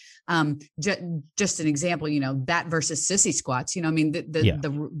fine, but just an example, that versus sissy squats, I mean,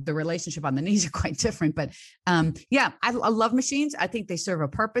 the relationship on the knees are quite different, but yeah, I love machines. I think they serve a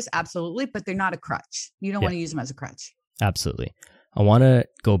purpose. Absolutely. But they're not a crutch. You don't want to use them as a crutch. Absolutely. I want to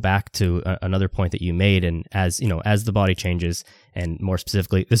go back to another point that you made, and as the body changes, and more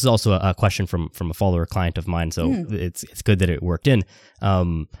specifically, this is also a question from a follower client of mine, so it's good that it worked in.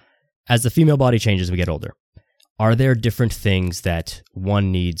 As the female body changes as we get older, are there different things that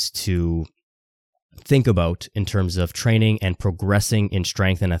one needs to think about in terms of training and progressing in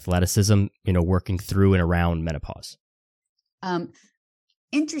strength and athleticism, working through and around menopause?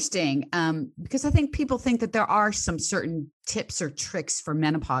 Interesting, because I think people think that there are some certain tips or tricks for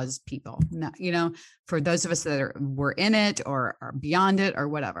menopause people, for those of us that were in it or are beyond it or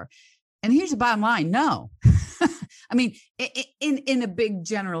whatever. And here's the bottom line. No, I mean, in a big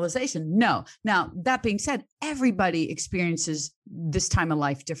generalization, no. Now, that being said, everybody experiences this time of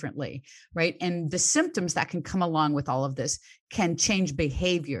life differently, right? And the symptoms that can come along with all of this can change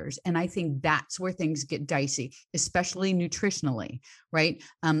behaviors. And I think that's where things get dicey, especially nutritionally, right?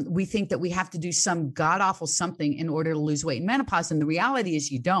 We think that we have to do some god-awful something in order to lose weight in menopause. And the reality is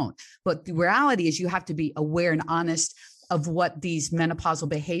you don't. But the reality is you have to be aware and honest of what these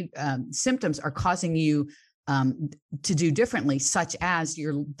menopausal symptoms are causing you to do differently, such as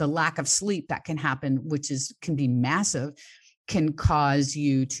the lack of sleep that can happen, which can be massive, can cause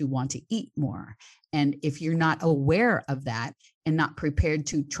you to want to eat more. And if you're not aware of that and not prepared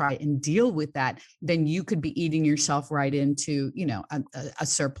to try and deal with that, then you could be eating yourself right into, a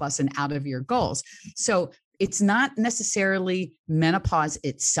surplus and out of your goals. So it's not necessarily menopause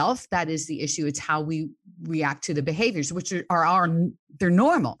itself that is the issue. It's how we react to the behaviors, which they're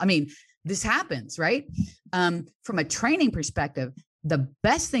normal. I mean, this happens, right? From a training perspective, the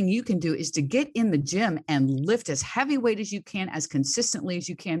best thing you can do is to get in the gym and lift as heavy weight as you can, as consistently as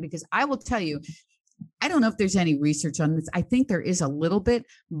you can, because I will tell you, I don't know if there's any research on this. I think there is a little bit,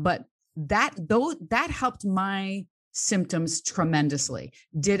 but that helped my symptoms tremendously.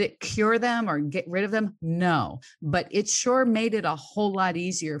 Did it cure them or get rid of them? No, but it sure made it a whole lot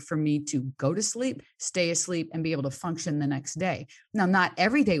easier for me to go to sleep, stay asleep, and be able to function the next day. Now, not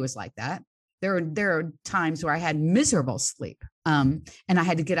every day was like that. There are times where I had miserable sleep, and I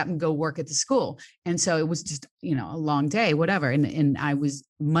had to get up and go work at the school. And so it was just, a long day, whatever. And I was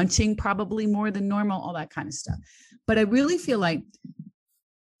munching probably more than normal, all that kind of stuff. But I really feel like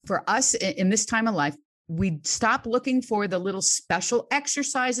for us in this time of life, we stop looking for the little special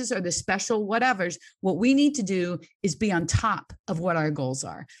exercises or the special whatevers. What we need to do is be on top of what our goals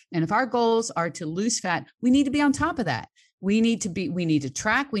are. And if our goals are to lose fat, we need to be on top of that. We need to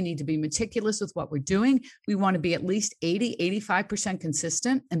track. We need to be meticulous with what we're doing. We want to be at least 85%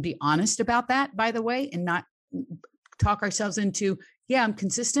 consistent and be honest about that, by the way, and not talk ourselves into, yeah, I'm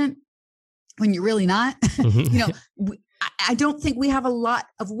consistent when you're really not. I don't think we have a lot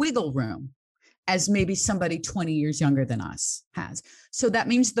of wiggle room as maybe somebody 20 years younger than us has. So that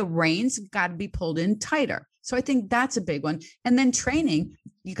means the reins have got to be pulled in tighter. So I think that's a big one. And then training,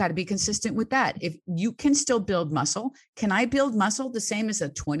 you got to be consistent with that. If you can still build muscle, can I build muscle the same as a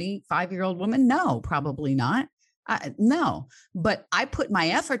 25-year-old woman? No, probably not. No, but I put my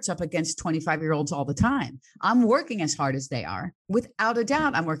efforts up against 25-year-olds all the time. I'm working as hard as they are. Without a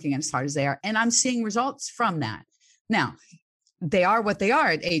doubt, I'm working as hard as they are. And I'm seeing results from that. Now, they are what they are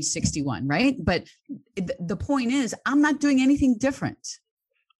at age 61, right? But the point is, I'm not doing anything different.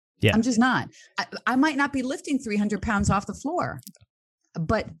 Yeah. I'm just not. I might not be lifting 300 pounds off the floor,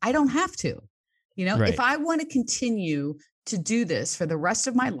 but I don't have to. You know, Right. if I want to continue to do this for the rest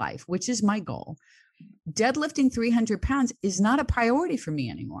of my life, which is my goal, deadlifting 300 pounds is not a priority for me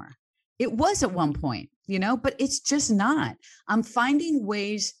anymore. It was at one point, you know, but it's just not. I'm finding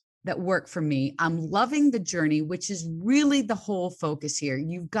ways that work for me. I'm loving the journey, which is really the whole focus here.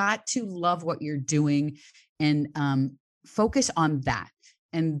 You've got to love what you're doing and focus on that.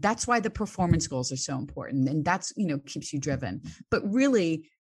 And that's why the performance goals are so important. And that's, you know, keeps you driven. But really,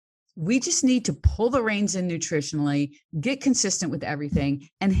 we just need to pull the reins in nutritionally, get consistent with everything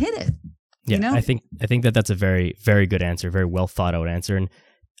and hit it. Yeah, you know? I think that's a very, very good answer, very well thought out answer. And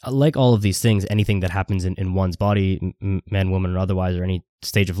like all of these things, anything that happens in one's body, man, woman, or otherwise, or any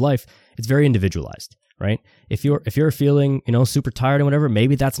stage of life, it's very individualized, right? If you're feeling, you know, super tired and whatever,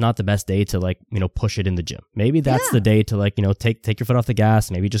 maybe that's not the best day to, like, you know, push it in the gym. Maybe that's the day to, like, you know, take your foot off the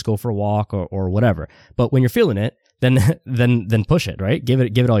gas, maybe just go for a walk or whatever. But when you're feeling it, then push it, right? Give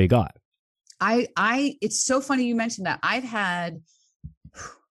it all you got. It's so funny you mentioned that. I've had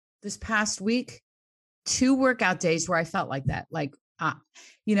this past week 2 workout days where I felt like that, like,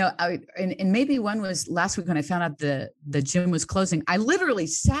 you know, and maybe one was last week when I found out the gym was closing. I literally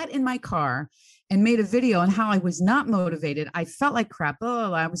sat in my car and made a video on how I was not motivated. I felt like crap.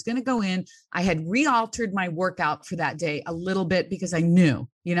 Oh, I was going to go in. I had re-altered my workout for that day a little bit because I knew,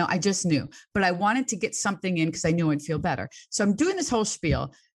 you know, I just knew, but I wanted to get something in because I knew I'd feel better. So I'm doing this whole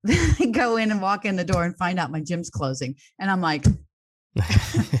spiel. Then I go in and walk in the door and find out my gym's closing. And I'm like,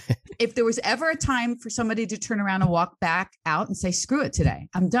 if there was ever a time for somebody to turn around and walk back out and say, screw it today,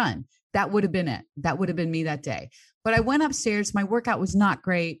 I'm done, that would have been it. That would have been me that day. But I went upstairs. My workout was not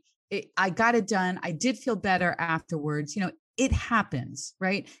great. I got it done. I did feel better afterwards. You know, it happens,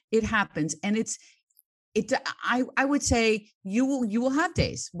 right? It happens. And I would say you will have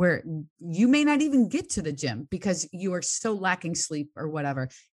days where you may not even get to the gym because you are so lacking sleep or whatever.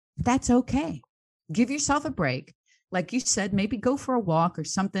 That's okay. Give yourself a break. Like you said, maybe go for a walk or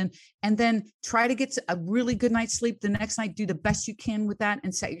something, and then try to get a really good night's sleep the next night. Do the best you can with that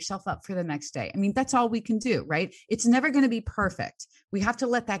and set yourself up for the next day. I mean, that's all we can do, right? It's never going to be perfect. We have to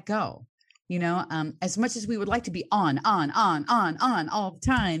let that go. You know, as much as we would like to be on all the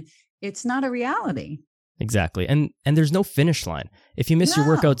time, it's not a reality. Exactly. And there's no finish line. If you miss your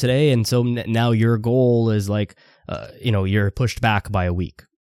workout today, and so now your goal is like, you know, you're pushed back by a week.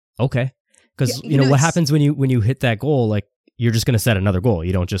 Okay. Because, you know, what happens when you hit that goal, like, you're just going to set another goal.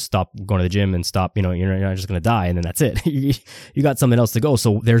 You don't just stop going to the gym and stop, you know, you're not just going to die and then that's it. You got something else to go.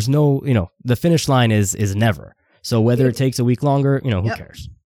 So there's no, you know, the finish line is never. So whether it takes a week longer, you know, who cares?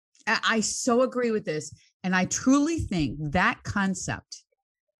 I so agree with this. And I truly think that concept,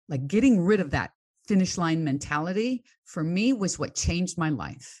 like getting rid of that finish line mentality, for me was what changed my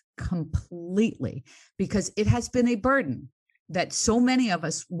life completely, because it has been a burden that so many of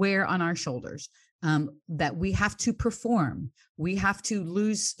us wear on our shoulders, that we have to perform. We have to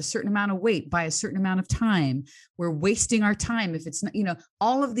lose a certain amount of weight by a certain amount of time. We're wasting our time if it's not, you know,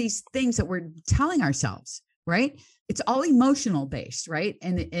 all of these things that we're telling ourselves, right? It's all emotional based, right?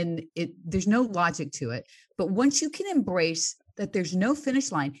 And there's no logic to it. But once you can embrace that there's no finish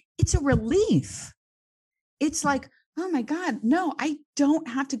line, it's a relief. It's like, oh my God, no, I don't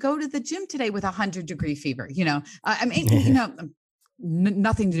have to go to the gym today with 100-degree fever. You know, I mean, you know,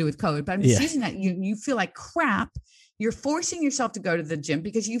 nothing to do with COVID, but I'm just using that. You feel like crap. You're forcing yourself to go to the gym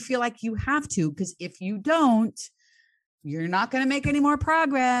because you feel like you have to, because if you don't, you're not going to make any more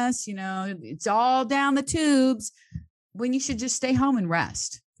progress. You know, it's all down the tubes when you should just stay home and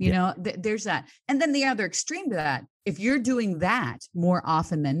rest. You know, there's that. And then the other extreme to that, if you're doing that more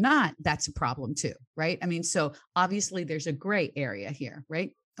often than not, that's a problem too, right? I mean, so obviously there's a gray area here,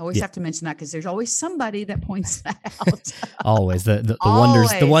 right? Always have to mention that because there's always somebody that points that out. Always the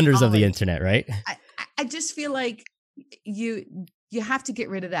wonders of the internet, right? I just feel like you have to get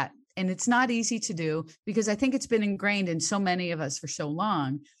rid of that. And it's not easy to do because I think it's been ingrained in so many of us for so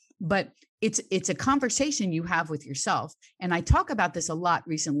long but it's a conversation you have with yourself. And I talk about this a lot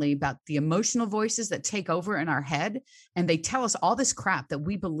recently about the emotional voices that take over in our head. And they tell us all this crap that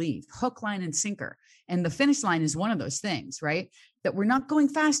we believe, hook, line, and sinker. And the finish line is one of those things, right? That we're not going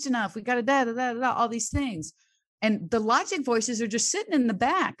fast enough. We got to all these things. And the logic voices are just sitting in the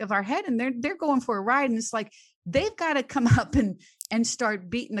back of our head, and they're going for a ride. And it's like, they've got to come up and start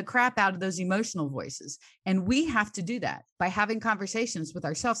beating the crap out of those emotional voices. And we have to do that by having conversations with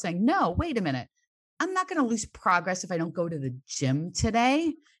ourselves saying, no, wait a minute. I'm not going to lose progress if I don't go to the gym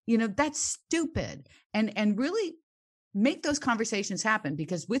today. That's stupid. And really make those conversations happen,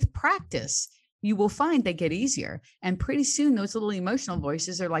 because with practice, you will find they get easier. And pretty soon those little emotional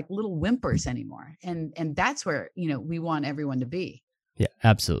voices are like little whimpers anymore. And that's where, we want everyone to be. Yeah,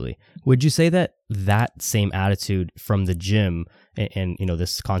 absolutely. Would you say that same attitude from the gym and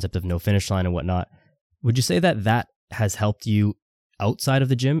this concept of no finish line and whatnot, would you say that has helped you outside of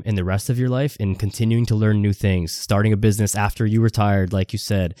the gym in the rest of your life in continuing to learn new things, starting a business after you retired, like you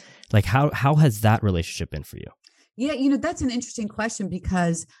said? Like how has that relationship been for you? Yeah, that's an interesting question,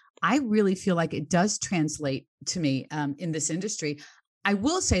 because I really feel like it does translate to me in this industry. I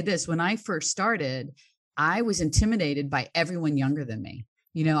will say this, when I first started, I was intimidated by everyone younger than me.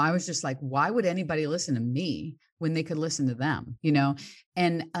 I was just like, why would anybody listen to me when they could listen to them?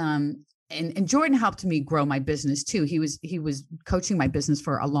 And Jordan helped me grow my business too. He was coaching my business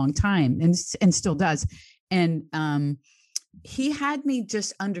for a long time and still does. And he had me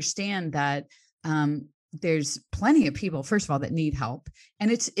just understand that there's plenty of people, first of all, that need help.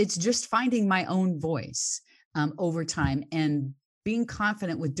 And it's just finding my own voice over time and being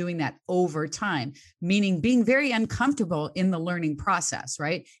confident with doing that over time, meaning being very uncomfortable in the learning process,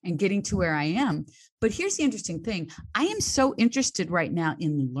 right? And getting to where I am. But here's the interesting thing. I am so interested right now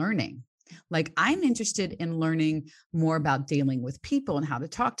in learning. Like, I'm interested in learning more about dealing with people and how to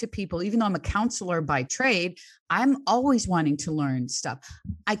talk to people. Even though I'm a counselor by trade, I'm always wanting to learn stuff.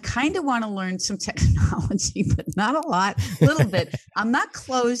 I kind of want to learn some technology, but not a lot, a little bit. I'm not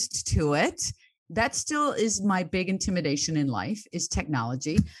closed to it. That still is my big intimidation in life, is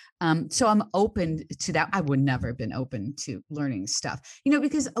technology. So I'm open to that. I would never have been open to learning stuff,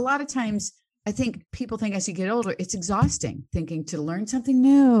 because a lot of times I think people think as you get older, it's exhausting thinking to learn something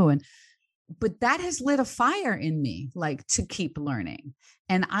new. But that has lit a fire in me, like, to keep learning.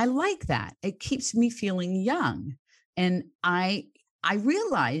 And I like that. It keeps me feeling young. And I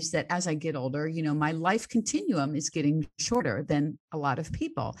realize that as I get older, my life continuum is getting shorter than a lot of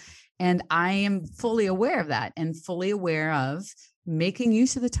people. And I am fully aware of that, and fully aware of making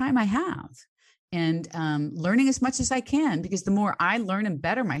use of the time I have, and learning as much as I can, because the more I learn and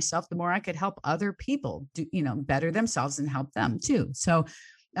better myself, the more I could help other people do, better themselves and help them too. So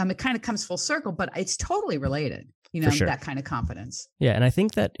it kind of comes full circle, but it's totally related, sure. That kind of confidence. Yeah. And I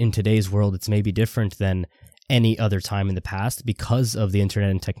think that in today's world, it's maybe different than any other time in the past. Because of the internet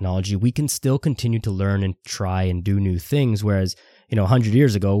and technology, we can still continue to learn and try and do new things. Whereas, 100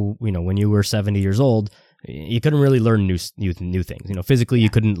 years ago, when you were 70 years old, you couldn't really learn new things. Physically, you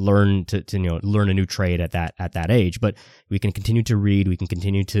couldn't learn to learn a new trade at that age. But we can continue to read. We can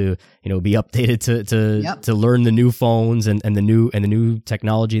continue to be updated to learn the new phones and the new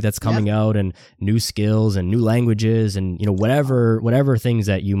technology that's coming out, and new skills and new languages, and whatever things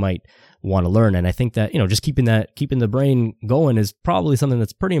that you might want to learn. And I think that just keeping the brain going is probably something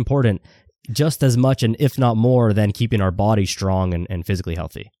that's pretty important, just as much, and if not more, than keeping our body strong and physically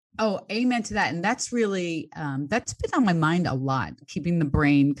healthy. Oh, amen to that. And that's really, that's been on my mind a lot, keeping the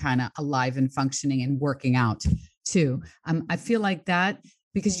brain kind of alive and functioning and working out too. I feel like that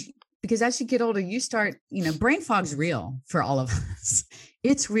because as you get older, you start, brain fog's real for all of us.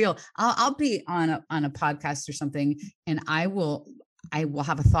 It's real. I'll be on a podcast or something, and I will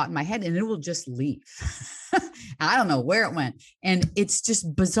have a thought in my head and it will just leave. I don't know where it went. And it's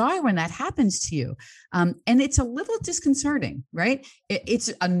just bizarre when that happens to you. And it's a little disconcerting, right?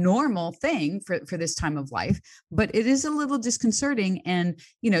 It's a normal thing for this time of life, but it is a little disconcerting. And,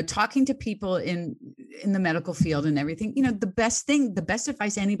 talking to people in the medical field and everything, the best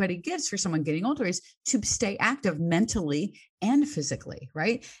advice anybody gives for someone getting older is to stay active mentally and physically,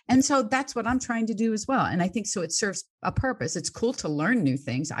 right? And so that's what I'm trying to do as well. And I think so it serves a purpose. It's cool to learn new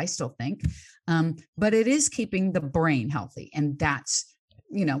things, I still think, but it is keeping the brain healthy. And that's,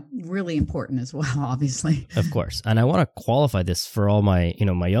 really important as well, obviously. Of course. And I want to qualify this for all my,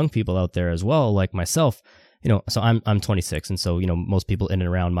 my young people out there as well, like myself, so I'm 26. And so, most people in and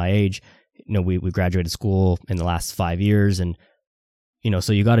around my age, we graduated school in the last 5 years, and,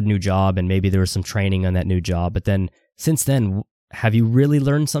 so you got a new job, and maybe there was some training on that new job. But then since then, have you really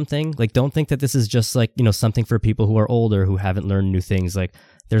learned something? Like, don't think that this is just like, something for people who are older, who haven't learned new things. Like,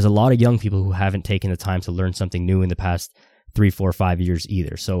 there's a lot of young people who haven't taken the time to learn something new in the past 3, 4, 5 years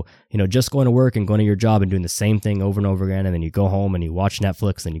either. So, just going to work and going to your job and doing the same thing over and over again, and then you go home and you watch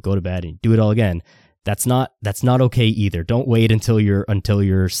Netflix and you go to bed and you do it all again. That's not okay either. Don't wait until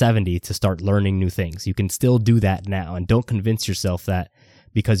you're 70 to start learning new things. You can still do that now, and don't convince yourself that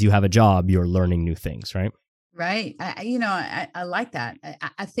because you have a job, you're learning new things, right? Right. I like that.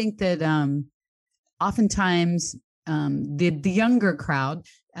 I think that oftentimes the younger crowd,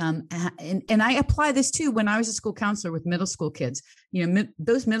 and I apply this too when I was a school counselor with middle school kids.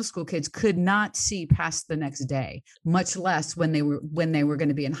 Those middle school kids could not see past the next day, much less when they were going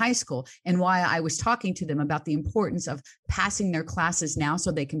to be in high school. And why I was talking to them about the importance of passing their classes now so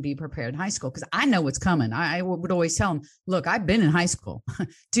they can be prepared in high school, because I know what's coming. I would always tell them, look, I've been in high school,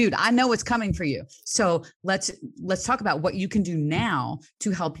 dude. I know what's coming for you. So let's talk about what you can do now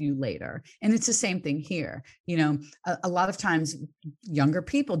to help you later. And it's the same thing here. A lot of times younger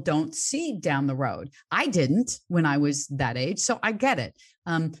people don't see down the road. I didn't when I was that age, so I get it.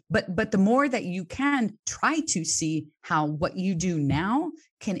 But the more that you can try to see how what you do now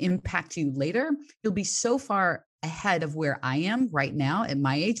can impact you later, you'll be so far ahead of where I am right now at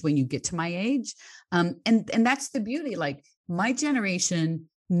my age when you get to my age. And that's the beauty. Like, my generation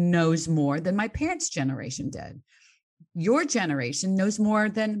knows more than my parents' generation did. Your generation knows more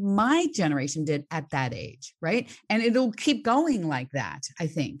than my generation did at that age, right? And it'll keep going like that, I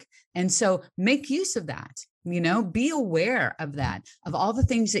think. And so make use of that, be aware of that, of all the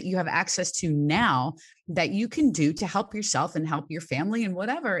things that you have access to now that you can do to help yourself and help your family and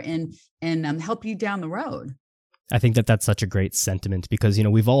whatever, and help you down the road. I think that that's such a great sentiment because,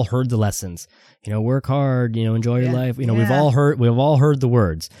 we've all heard the lessons, work hard, enjoy your life. We've all heard the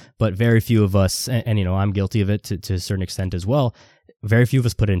words, but very few of us, and I'm guilty of it to a certain extent as well. Very few of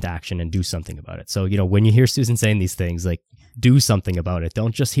us put it into action and do something about it. So, when you hear Susan saying these things, like, do something about it.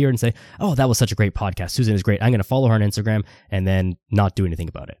 Don't just hear and say, oh, that was such a great podcast. Susan is great. I'm going to follow her on Instagram and then not do anything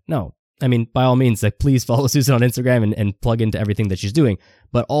about it. No. I mean, by all means, like, please follow Susan on Instagram and plug into everything that she's doing,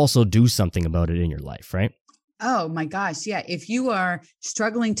 but also do something about it in your life, right? Oh my gosh. Yeah. If you are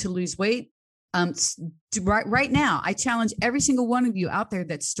struggling to lose weight, right now, I challenge every single one of you out there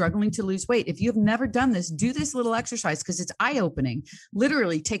that's struggling to lose weight. If you have never done this, do this little exercise because it's eye-opening.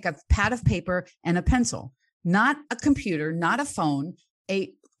 Literally take a pad of paper and a pencil, not a computer, not a phone,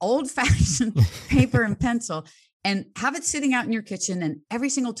 a old-fashioned paper and pencil, and have it sitting out in your kitchen. And every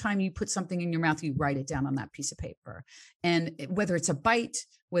single time you put something in your mouth, you write it down on that piece of paper. And whether it's a bite,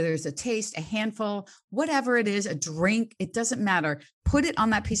 whether it's a taste, a handful, whatever it is, a drink, it doesn't matter. Put it on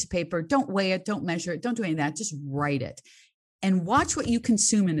that piece of paper. Don't weigh it. Don't measure it. Don't do any of that. Just write it and watch what you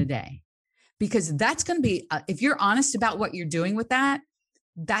consume in a day, because that's going to be, if you're honest about what you're doing with that,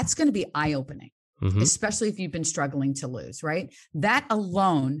 that's going to be eye-opening, especially if you've been struggling to lose, right? That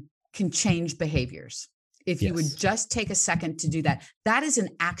alone can change behaviors. If you would just take a second to do that, that is an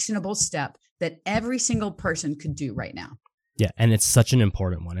actionable step that every single person could do right now. Yeah, and it's such an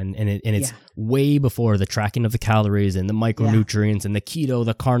important one, and it's way before the tracking of the calories and the micronutrients and the keto,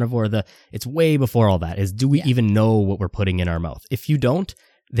 the carnivore. It's way before all that. Do we even know what we're putting in our mouth? If you don't,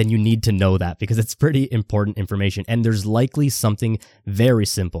 then you need to know that because it's pretty important information. And there's likely something very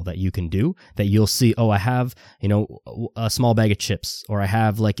simple that you can do that you'll see. Oh, I have a small bag of chips, or I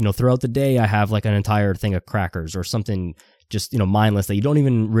have throughout the day I have an entire thing of crackers or something just mindless that you don't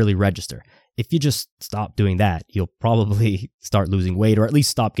even really register. If you just stop doing that, you'll probably start losing weight, or at least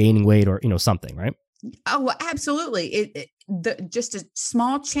stop gaining weight, or something, right? Oh, well, absolutely. Just a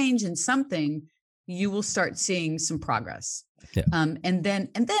small change in something, you will start seeing some progress. Yeah. And then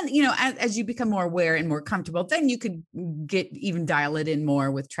as you become more aware and more comfortable, then you could dial it in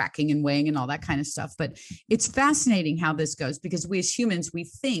more with tracking and weighing and all that kind of stuff. But it's fascinating how this goes, because we as humans, we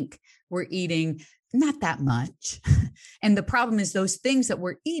think we're eating not that much. And the problem is those things that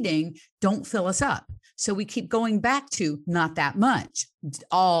we're eating don't fill us up. So we keep going back to not that much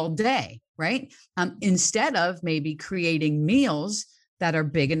all day, right? Instead of maybe creating meals that are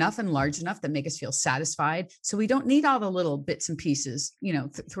big enough and large enough that make us feel satisfied. So we don't need all the little bits and pieces,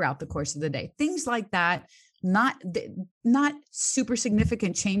 throughout the course of the day. Things like that, not super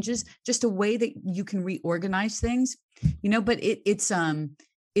significant changes, just a way that you can reorganize things, but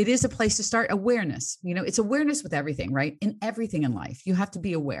it is a place to start. Awareness, it's awareness with everything, right? In everything in life, you have to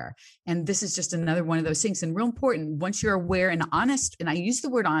be aware. And this is just another one of those things. And real important, once you're aware and honest, and I use the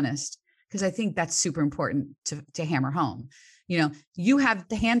word honest because I think that's super important to hammer home. you have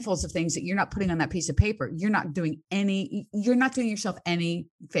the handfuls of things that you're not putting on that piece of paper. You're not doing yourself any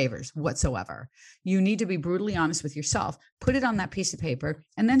favors whatsoever. You need to be brutally honest with yourself, put it on that piece of paper,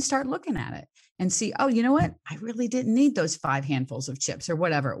 and then start looking at it and see, oh, you know what? I really didn't need those 5 handfuls of chips or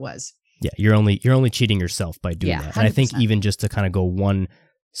whatever it was. Yeah. You're only cheating yourself by doing that. And 100%. I think even just to kind of go one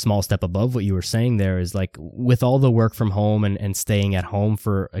small step above what you were saying there is like with all the work from home and staying at home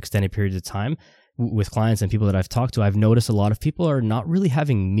for extended periods of time with clients and people that I've talked to, I've noticed a lot of people are not really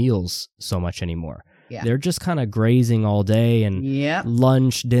having meals so much anymore. Yeah. They're just kind of grazing all day and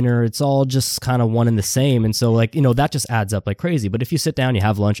lunch, dinner, it's all just kind of one and the same. And so like, that just adds up like crazy. But if you sit down, you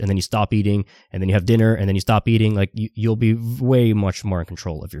have lunch and then you stop eating and then you have dinner and then you stop eating, like you'll be way much more in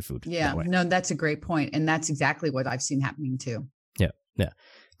control of your food. Yeah, no, that's a great point. And that's exactly what I've seen happening too. Yeah.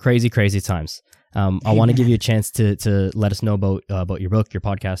 Crazy times. I want to give you a chance to let us know about your book, your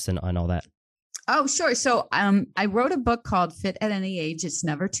podcast, and all that. Oh, sure. So I wrote a book called Fit at Any Age. It's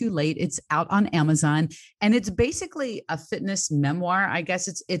Never Too Late. It's out on Amazon, and it's basically a fitness memoir. I guess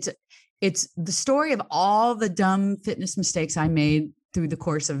it's the story of all the dumb fitness mistakes I made through the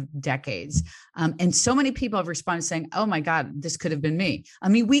course of decades. And so many people have responded saying, oh my God, this could have been me. I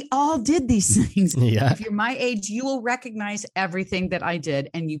mean, we all did these things. Yeah. If you're my age, you will recognize everything that I did.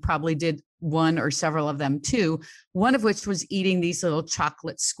 And you probably did one or several of them too. One of which was eating these little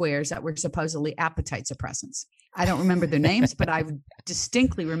chocolate squares that were supposedly appetite suppressants. I don't remember their names, but I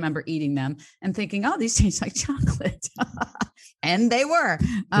distinctly remember eating them and thinking, oh, these taste like chocolate. And they were.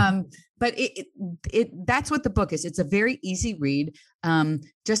 But that's what the book is. It's a very easy read.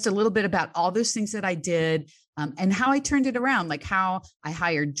 Just a little bit about all those things that I did and how I turned it around, like how I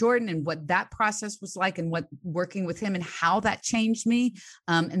hired Jordan and what that process was like and what working with him and how that changed me.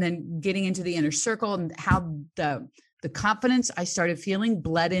 And then getting into the inner circle and how the confidence I started feeling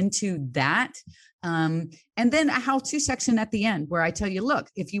bled into that. And then a how-to section at the end where I tell you, look,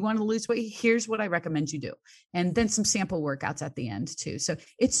 if you want to lose weight, here's what I recommend you do. And then some sample workouts at the end too. So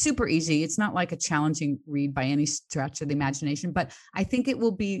it's super easy. It's not like a challenging read by any stretch of the imagination, but I think it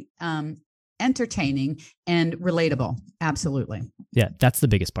will be entertaining and relatable. Absolutely. Yeah, that's the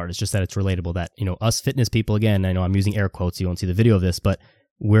biggest part. It's just that it's relatable that, us fitness people, again, I know I'm using air quotes, you won't see the video of this, but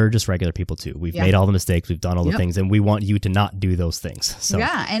we're just regular people too. We've made all the mistakes. We've done all the things, and we want you to not do those things. So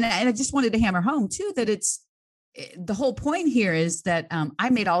yeah. And I just wanted to hammer home too, that the whole point here is that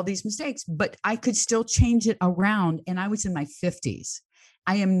I made all these mistakes, but I could still change it around. And I was in my 50s.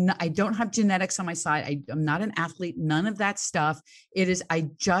 I don't have genetics on my side. I'm not an athlete, none of that stuff. I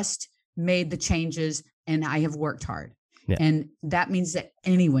just made the changes and I have worked hard. Yeah. And that means that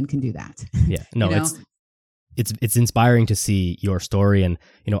anyone can do that. Yeah. No, it's inspiring to see your story. And,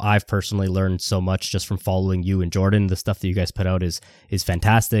 I've personally learned so much just from following you and Jordan. The stuff that you guys put out is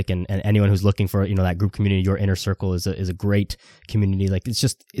fantastic. And anyone who's looking for, that group community, your inner circle is a great community. Like it's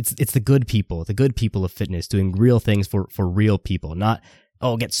the good people of fitness doing real things for real people, not,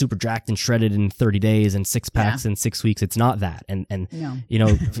 get super jacked and shredded in 30 days and 6 packs in 6 weeks. It's not that. And no.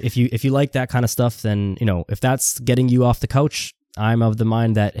 if you like that kind of stuff, then, if that's getting you off the couch, I'm of the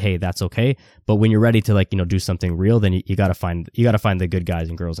mind that, hey, that's okay. But when you're ready to do something real, then you got to find the good guys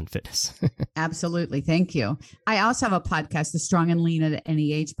and girls in fitness. Absolutely. Thank you. I also have a podcast, the Strong and Lean at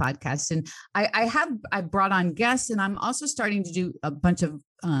Any Age podcast. And I brought on guests, and I'm also starting to do a bunch of,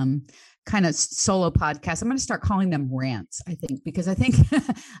 kind of solo podcasts. I'm going to start calling them rants, I think, because I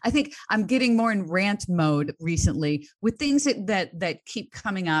think I'm getting more in rant mode recently with things that keep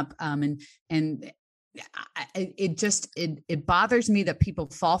coming up. It bothers me that people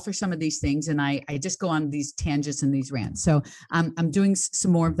fall for some of these things, and I just go on these tangents and these rants. So I'm doing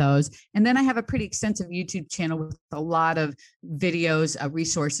some more of those, and then I have a pretty extensive YouTube channel with a lot of videos,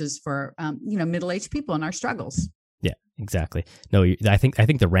 resources for middle-aged people and our struggles. Yeah, exactly. No, I think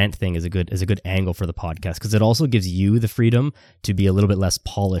the rant thing is a good angle for the podcast, because it also gives you the freedom to be a little bit less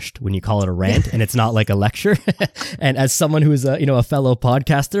polished when you call it a rant and it's not like a lecture. And as someone who's a fellow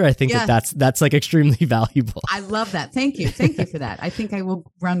podcaster, I think that's like extremely valuable. I love that. Thank you for that. I think I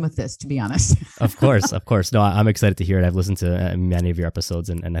will run with this, to be honest. Of course. No, I'm excited to hear it. I've listened to many of your episodes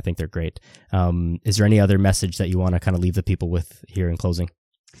and I think they're great. Is there any other message that you want to kind of leave the people with here in closing?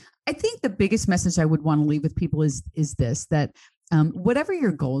 I think the biggest message I would want to leave with people is this, that whatever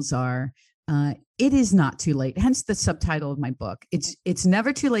your goals are, it is not too late. Hence the subtitle of my book. It's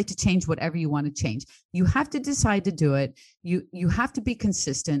never too late to change whatever you want to change. You have to decide to do it. You have to be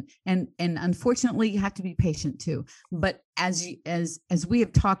consistent, and unfortunately, you have to be patient too. But as we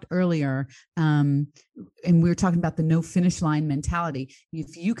have talked earlier, and we were talking about the no finish line mentality,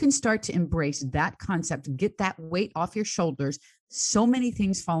 if you can start to embrace that concept, get that weight off your shoulders, so many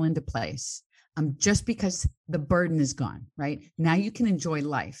things fall into place. just because the burden is gone, right? Now you can enjoy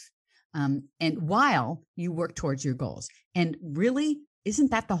life. And while you work towards your goals. And really,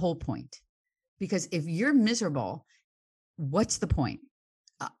 isn't that the whole point? Because if you're miserable, what's the point?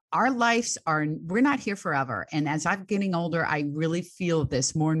 Our lives we're not here forever. And as I'm getting older, I really feel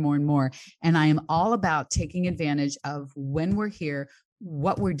this more and more and more. And I am all about taking advantage of when we're here,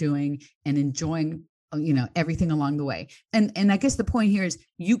 what we're doing, and enjoying, everything along the way. And I guess the point here is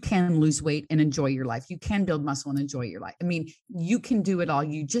you can lose weight and enjoy your life. You can build muscle and enjoy your life. I mean, you can do it all.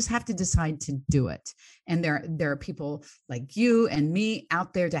 You just have to decide to do it. And there are people like you and me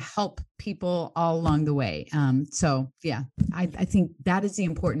out there to help people all along the way. So yeah, I think that is the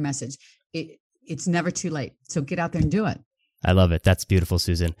important message. It's never too late. So get out there and do it. I love it. That's beautiful,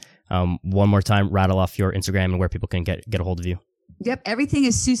 Susan. One more time, rattle off your Instagram and where people can get a hold of you. Yep. Everything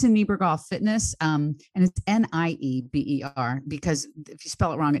is Susan Niebergall Fitness. And it's Nieber, because if you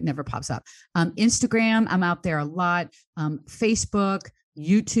spell it wrong, it never pops up. Instagram, I'm out there a lot. Facebook,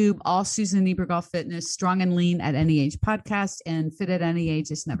 YouTube, all Susan Niebergall Fitness, Strong and Lean at Any Age podcast, and Fit at Any Age.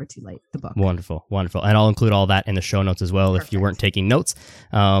 It's never too late. The book. Wonderful. Wonderful. And I'll include all that in the show notes as well. Perfect. If you weren't taking notes,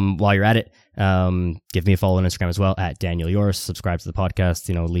 while you're at it, give me a follow on Instagram as well at Daniel Yoris. Subscribe to the podcast,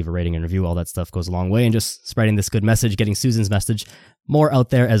 leave a rating and review. All that stuff goes a long way, and just spreading this good message, getting Susan's message more out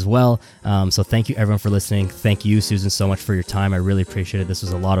there as well. So thank you everyone for listening. Thank you, Susan, so much for your time. I really appreciate it. This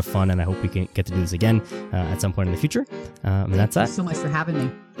was a lot of fun, and I hope we can get to do this again at some point in the future. And that's that. Thank you so much for having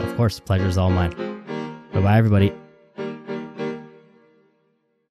me. Of course, pleasure is all mine. Bye-bye, everybody.